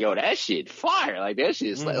was like, yo, that shit fire. Like, that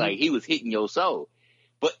shit's like he was hitting your soul.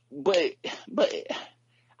 But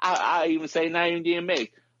I even say not even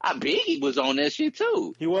DMX. Biggie was on that shit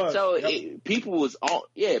too. He was. So people was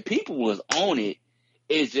on it.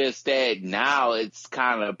 It's just that now it's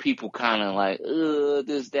people like,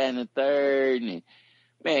 this, that, and the third. And,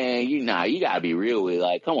 man, you gotta be real with it.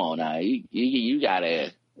 Like, come on now. You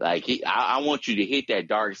gotta, like, I want you to hit that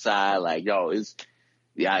dark side. Like, yo, it's,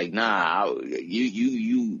 like, nah,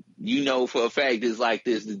 you know for a fact it's like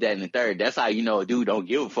this, that, and the third. That's how you know a dude don't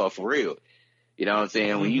give a fuck for real. You know what I'm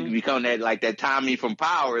saying? When you become that Tommy from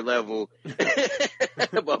Power level,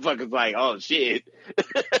 motherfuckers like, oh shit.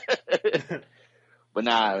 But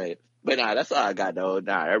nah, that's all I got though.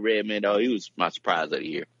 Nah, that Redman though, he was my surprise of the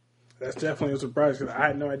year. That's definitely a surprise because I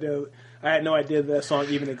had no idea that song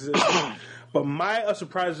even existed. But my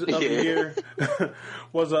surprise of the year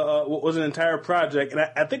was an entire project, and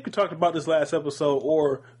I think we talked about this last episode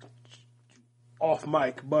or off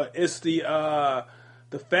mic, but it's the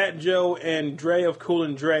Fat Joe and Dre of Cool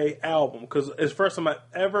and Dre album, because it's the first time I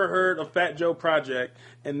ever heard a Fat Joe project,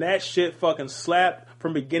 and that shit fucking slapped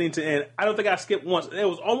from beginning to end. I don't think I skipped once. It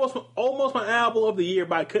was almost my album of the year,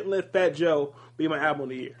 but I couldn't let Fat Joe be my album of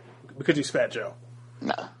the year because he's Fat Joe.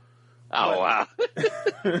 No. Oh, wow.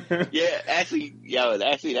 Yeah, actually,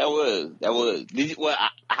 that was. Did you? Well,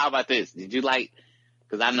 how about this? Did you like?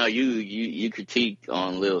 Because I know you critique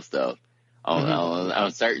on little stuff,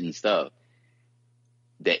 on certain stuff.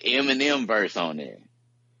 The Eminem verse on there.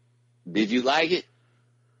 Did you like it?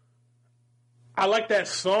 I like that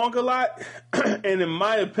song a lot, and in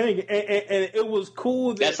my opinion, and it was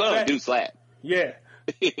cool. That song do slap. Yeah.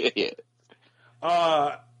 Yeah.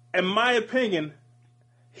 In my opinion,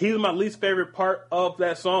 he's my least favorite part of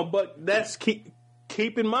that song. But that's keep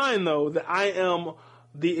in mind though that I am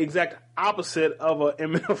the exact opposite of an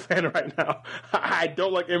Eminem fan right now. I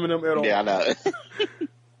don't like Eminem at all. Yeah, I know.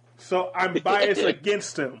 So I'm biased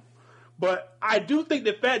against him. But I do think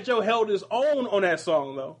that Fat Joe held his own on that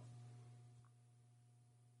song, though.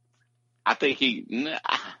 I think Eminem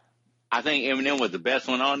was the best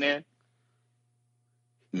one on there.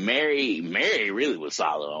 Mary really was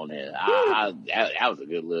solid on there. That was a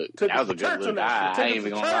good look. That was a good look. I ain't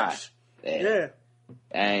even gonna lie. Yeah.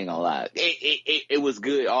 I ain't gonna lie. It was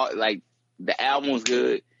good. Like, the album was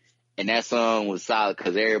good, and that song was solid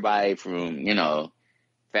because everybody from,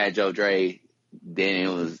 Fat Joe, Dre, then it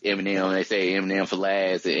was Eminem. They say Eminem for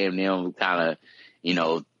last, and Eminem kind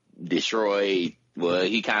of, destroyed. Well,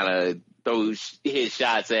 he kind of throws his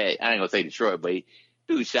shots at, I ain't gonna say destroyed, but he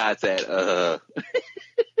threw shots at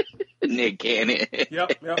Nick Cannon.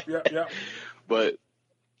 Yep. But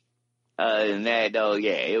other than that, though,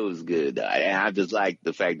 yeah, it was good. And I just like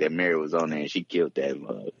the fact that Mary was on there and she killed that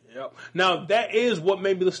mug. Yep. Now, that is what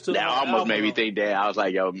made me listen to that almost made me think that. I was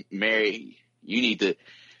like, yo, Mary,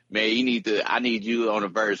 I need you on a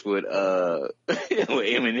verse with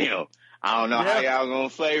Eminem. I don't know how y'all gonna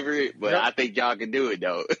flavor it, but I think y'all can do it,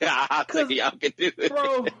 though. I think y'all can do it.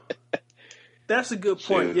 Bro, that's a good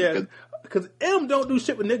point, yeah. Because M don't do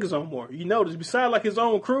shit with niggas no more. You notice, besides, like, his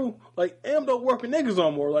own crew, like, M don't work with niggas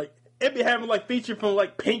no more. Like, it be having, like, feature from,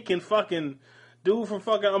 like, Pink and fucking dude from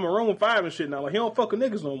fucking Maroon 5 and shit now. Like, he don't fuck with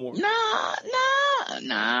niggas no more. Nah,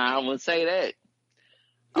 I wouldn't say that.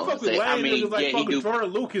 He fuck with lame niggas like fucking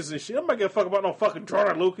Jordan Lucas and shit. I'm not gonna fuck about no fucking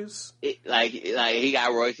Jordan Lucas. Like he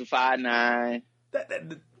got Royce and 5'9".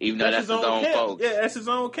 Even though that's his own folks. Yeah, that's his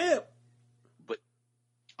own camp. But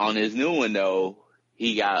on his new one, though,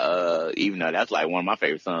 he got, even though that's like one of my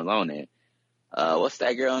favorite songs on there. What's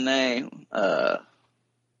that girl's name?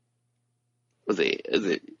 Is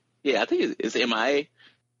it? Yeah, I think it's MIA.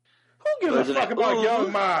 Who gives a fuck about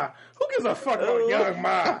Young Ma? Who gives a fuck about Young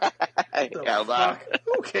Ma? Fuck?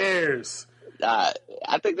 Who cares? I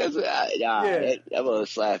think that's that was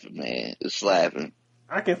slapping, man. It's slapping.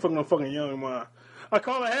 I can't fuck no fucking Young Ma. I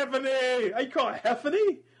call her Heffany. You call her Heffany?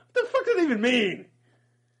 What the fuck does that even mean?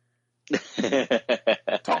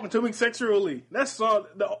 Talking to me sexually. That's all.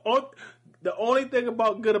 The only thing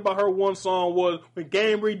good about her one song was when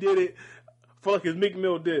Game redid it for like his Meek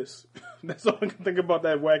Mill diss. That's all I can think about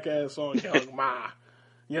that whack ass song. Young Ma,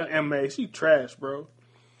 Young M.A. She trash, bro.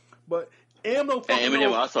 But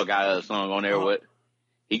Eminem also got a song on there with.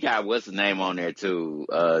 He got what's his name on there too.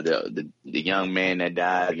 The young man that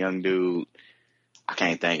died, young dude. I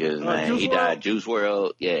can't think of his name. He died. Juice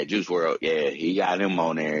WRLD. Yeah, Juice WRLD. Yeah, he got him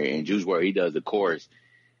on there. And Juice WRLD, he does the chorus.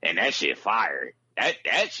 And that shit fire.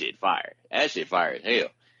 That shit fire. That shit fire as hell.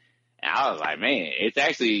 And I was like, man,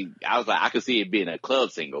 I could see it being a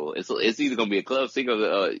club single. It's either going to be a club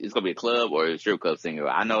single, it's going to be a club or a strip club single.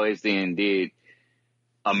 I know HDN did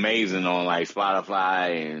amazing on like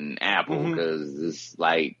Spotify and Apple because it's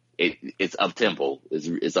like, it's up-tempo.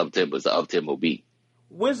 It's up-tempo. It's an up-tempo beat.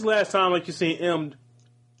 When's the last time like you seen M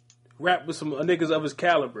rap with some niggas of his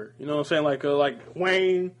caliber? You know what I'm saying? Like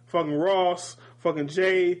Wayne, fucking Ross, fucking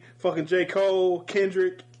Jay, fucking J. Cole,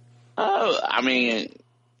 Kendrick. Oh, I mean,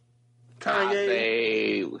 Kanye. I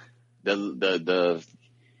say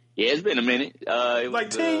it's been a minute. It was, like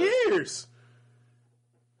 10 years.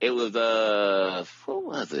 It was what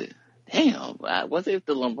was it? Damn, was it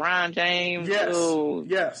the LeBron James?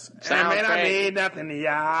 Yes. And I mean nothing to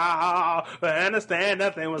y'all, but understand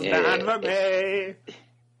nothing was done for me.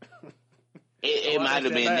 It might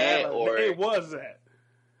have been that, or it was that.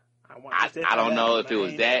 I don't know if it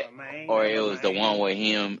was that, or it was the one with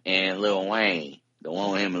him and Lil Wayne. The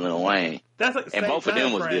one with him and Lil Wayne. That's like the and same both of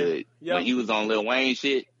them was good. Yep. When he was on Lil Wayne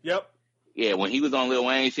shit. Yep. Yeah, when he was on Lil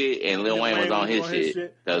Wayne shit and Lil Wayne was on his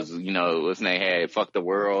shit. Because, what's name had Fuck the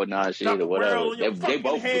World and all that shit or whatever. They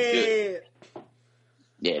both was good.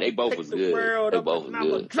 Yeah, they both was good. They both was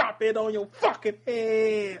good. Drop it on your fucking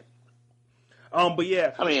head. But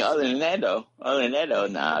yeah. I mean, other than that though,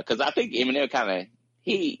 nah. Because I think Eminem kind of,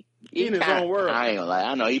 he in his own world. I ain't gonna lie.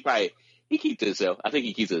 I know he keeps to himself. I think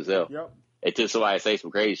he keeps to himself. Yep. Until somebody say some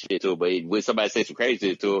crazy shit to him. But when somebody say some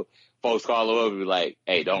crazy shit to him, folks call him up and be like,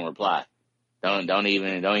 hey, don't reply. Don't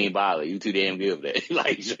even bother. You too damn good for that.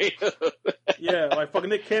 Like, straight up. Yeah, like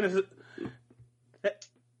fucking Nick Cannon.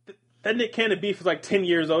 That Nick Cannon beef is like 10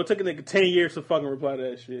 years old. It took a nigga 10 years to fucking reply to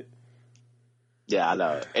that shit. Yeah, I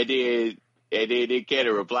know. And then Nick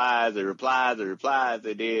Cannon replies. And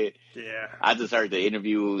then I just heard the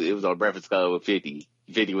interview. It was on Breakfast Club with 50.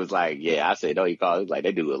 50 was like, yeah, I said, no, he called. He was like,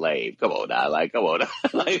 that dude was lame. Come on now. Like, come on now.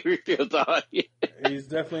 Like, real talk. He's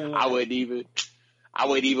definitely lame. I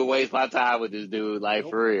wouldn't even waste my time with this dude, like,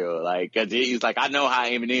 for real. Like, cause he's like, I know how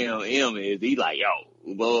Eminem is. He's like, yo,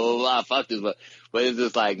 blah, blah, blah, fuck this. But it's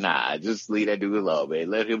just like, nah, just leave that dude alone, man.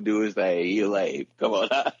 Let him do his thing. He'll lame. Come on.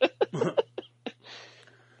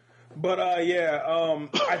 But,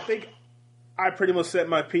 I think I pretty much set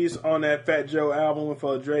my piece on that Fat Joe album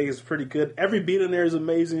with Dre. Is pretty good. Every beat in there is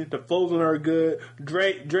amazing. The flows on there are good.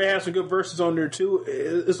 Dre has some good verses on there too.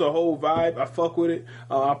 It's a whole vibe. I fuck with it.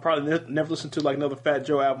 I'll probably never listen to like another Fat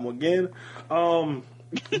Joe album again.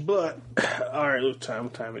 But all right, what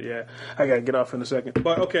time it? Yeah, I gotta get off in a second.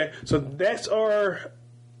 But okay, so that's our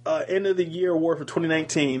end of the year award for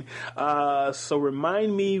 2019. So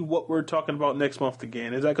remind me what we're talking about next month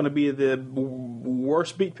again. Is that going to be the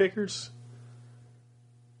worst beat pickers?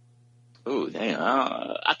 Oh damn!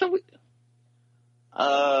 I thought we.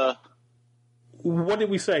 What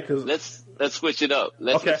did we say? Cause let's switch it up.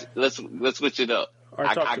 Let's switch it up.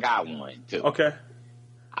 Right, I got one too. Okay.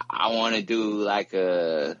 I want to do like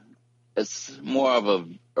it's more of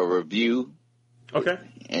a review. Okay.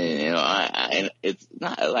 And and it's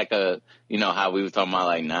not like how we were talking about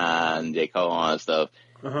like Nas and J. Cole and stuff.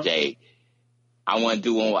 Uh-huh. Jay, I want to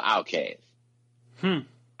do one with Outkast.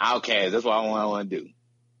 Outkast, that's what I want to do.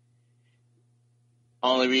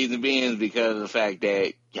 Only reason being is because of the fact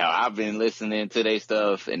that I've been listening to their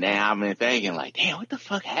stuff and now I've been thinking like, damn, what the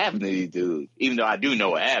fuck happened to these dudes? Even though I do know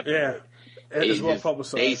what happened. Yeah, it's well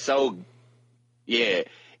publicized.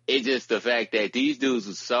 It's just the fact that these dudes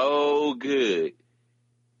are so good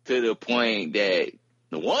to the point that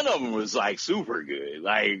one of them was like super good,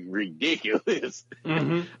 like ridiculous.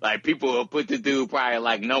 Mm-hmm. Like people will put the dude probably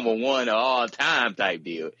like number one of all time type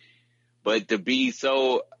deal. But to be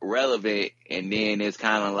so relevant, and then it's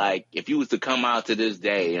kind of like, if you was to come out to this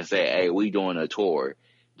day and say, hey, we doing a tour,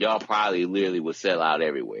 y'all probably literally would sell out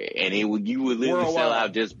everywhere. And you would literally worldwide. sell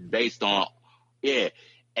out just based on, and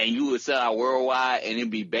you would sell out worldwide, and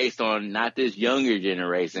it'd be based on not this younger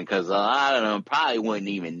generation, because a lot of them probably wouldn't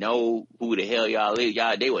even know who the hell y'all is.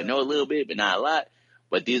 They would know a little bit, but not a lot.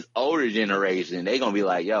 But this older generation, they going to be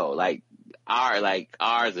like, yo, like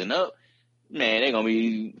ours and up, man, they gonna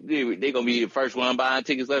be the first one buying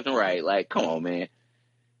tickets left and right. Like, come on, man.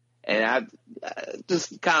 And I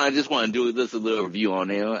just kind of want to do just a little review on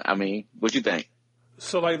them. I mean, what you think?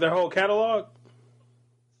 So, like their whole catalog?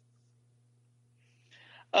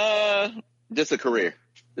 Just a career,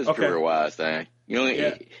 career-wise thing. You know,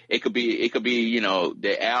 it could be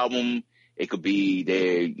their album. It could be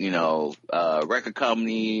their record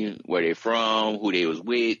company, where they're from, who they was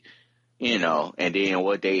with. And then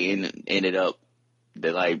what they ended up,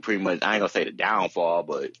 they like pretty much, I ain't gonna say the downfall,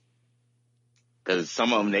 but because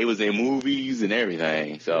some of them, they was in movies and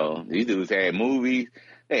everything. So these dudes had movies.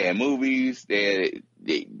 They had movies. They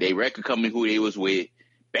record company who they was with.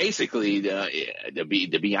 Basically, to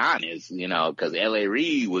be honest, because L.A.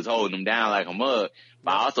 Reid was holding them down like a mug.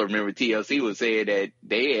 But I also remember TLC was saying that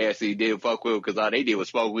they actually did fuck with because all they did was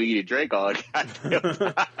smoke weed and drink all the goddamn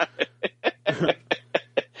time.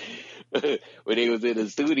 When they was in the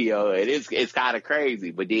studio, and it's kind of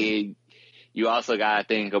crazy. But then you also got to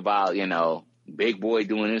think about, Big Boy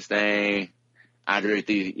doing his thing. Andre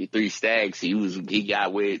 3 Stacks, he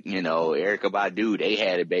got with, Erykah Badu. They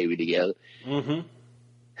had a baby together. Mm-hmm.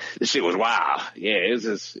 This shit was wild. Yeah,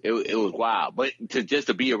 it was wild. But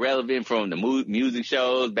to be irrelevant from the music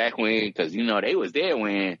shows back when, because, they was there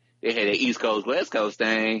when they had the East Coast, West Coast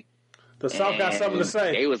thing. The South got something to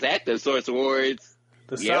say. They was at the Source Awards.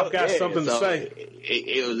 The South got something to say.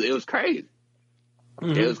 It was crazy.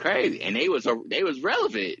 Mm-hmm. It was crazy, and they was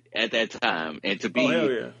relevant at that time. And to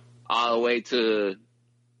be all the way to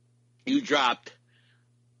you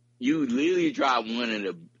literally dropped one of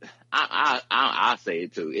the. I say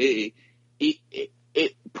it too.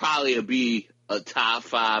 It probably would be a top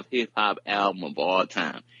 5 hip hop album of all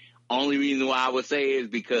time. Only reason why I would say is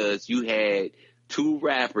because you had dual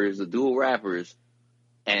rappers.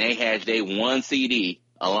 And they had their one CD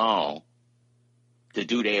alone to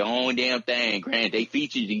do their own damn thing. Granted, they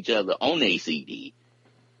featured each other on their CD.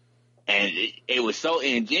 And it was so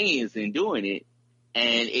ingenious in doing it.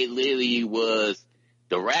 And it literally was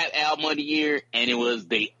the rap album of the year, and it was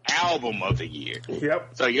the album of the year. Yep.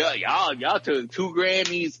 So y'all took 2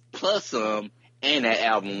 Grammys plus some, and that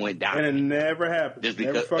album went down. And it never happened. Just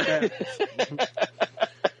because. Never fucking happened.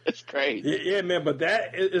 It's crazy. Yeah, man, but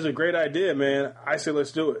that is a great idea, man. I say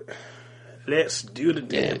let's do it. Let's do the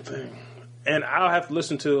damn thing. And I'll have to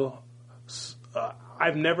listen to...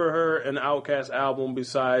 I've never heard an Outkast album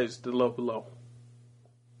besides The Love Below.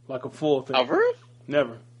 Like a full thing. I've heard?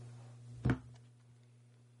 Never.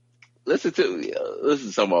 Listen to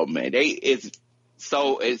some of them, man.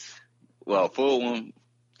 full one.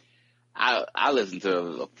 I listened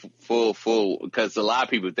to a full because a lot of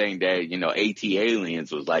people think that AT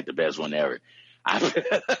Aliens was like the best one ever.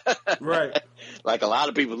 Right. Like a lot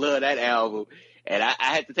of people love that album, and I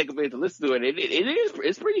had to take a minute to listen to it.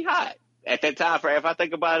 It's pretty hot at that time. If I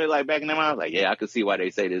think about it, like back in the day, I was like, yeah, I could see why they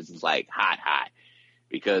say this is like hot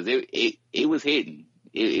because it was hitting.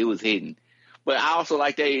 It was hitting. But I also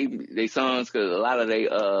like they songs because a lot of they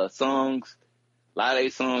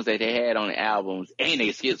songs that they had on the albums and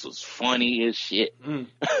their skits was funny as shit.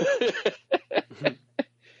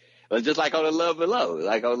 But just like on the Love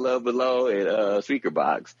Below, and Speaker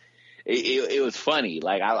Box, it was funny.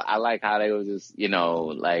 Like I like how they was just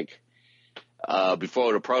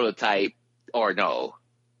before the Prototype, or no,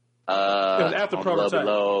 it was after Prototype. Love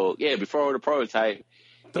Below, yeah, before the Prototype.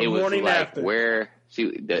 The morning after. Where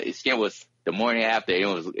the skin was the morning after. It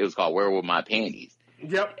was called Where Were My Panties?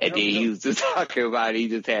 Yep. And then he was just talking about he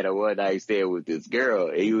just had a one night stand with this girl,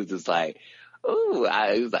 and he was just like, "Ooh,"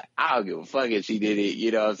 he was like, "I don't give a fuck if she did it." You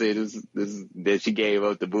know what I'm saying? This that she gave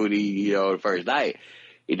up the booty, the first night.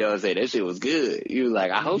 You know what I'm saying? That shit was good. He was like,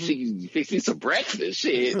 "I hope she fixed me some breakfast."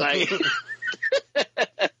 Shit, like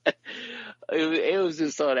it was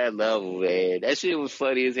just on that level, man. That shit was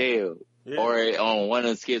funny as hell. Yeah. Or on one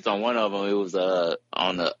of the skits, on one of them, it was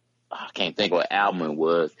on the I can't think what album it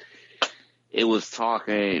was. It was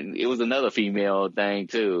another female thing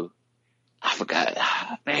too. I forgot.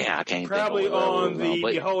 Man, I can't probably think of on the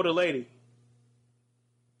Behold a Lady.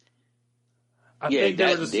 I think there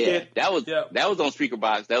was a skit. That was on Speaker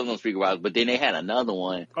Box. But then they had another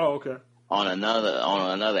one. Oh, okay. On another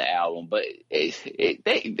album, but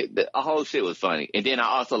the whole shit was funny. And then I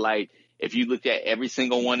also like, if you looked at every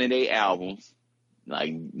single one of their albums,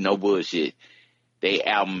 like no bullshit, their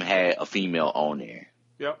album had a female on there.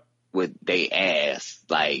 Yep. With they ass,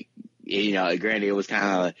 like, granted it was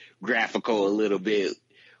kind of graphical a little bit,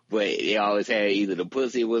 but they always had either the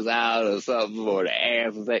pussy was out or something, or the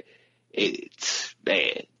ass was like, it's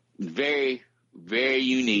bad. Very, very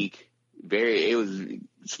unique. It was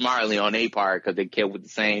smartly on their part because they kept with the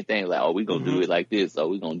same thing, like, oh, we gonna do it like this, or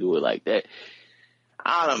we gonna do it like that.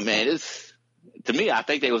 I don't know, man. To me, I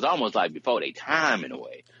think they was almost like before their time in a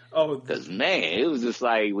way. Oh, because man, it was just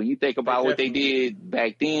like when you think about what they did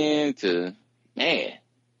back then to man.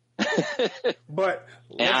 But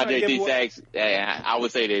and Andre 3 Stacks, I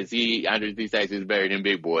would say this: Andre 3 Stacks is better than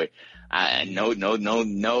Big Boy. No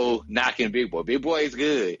knocking Big Boy. Big Boy is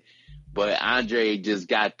good, but Andre just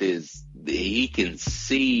got this. He can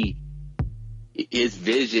see his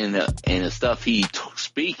vision and the stuff he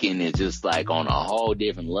speaking is just like on a whole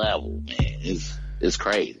different level. Man, it's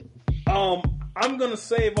crazy. I'm going to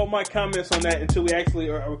save all my comments on that until we actually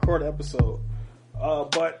record an episode.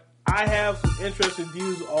 But I have some interesting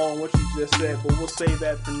views on what you just said, but we'll save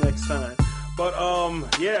that for next time. But,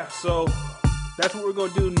 so that's what we're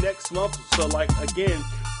going to do next month. So, again,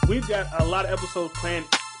 we've got a lot of episodes planned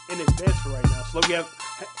in advance for right now. So, we got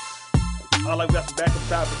some backup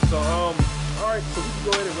topics. So, all right, so we can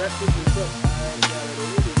go ahead and wrap this up.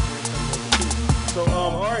 So,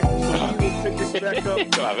 all right, so we will pick this back up.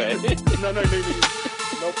 Come on, man. No.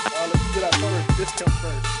 Nope. Let's get our discount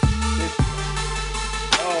first.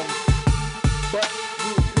 But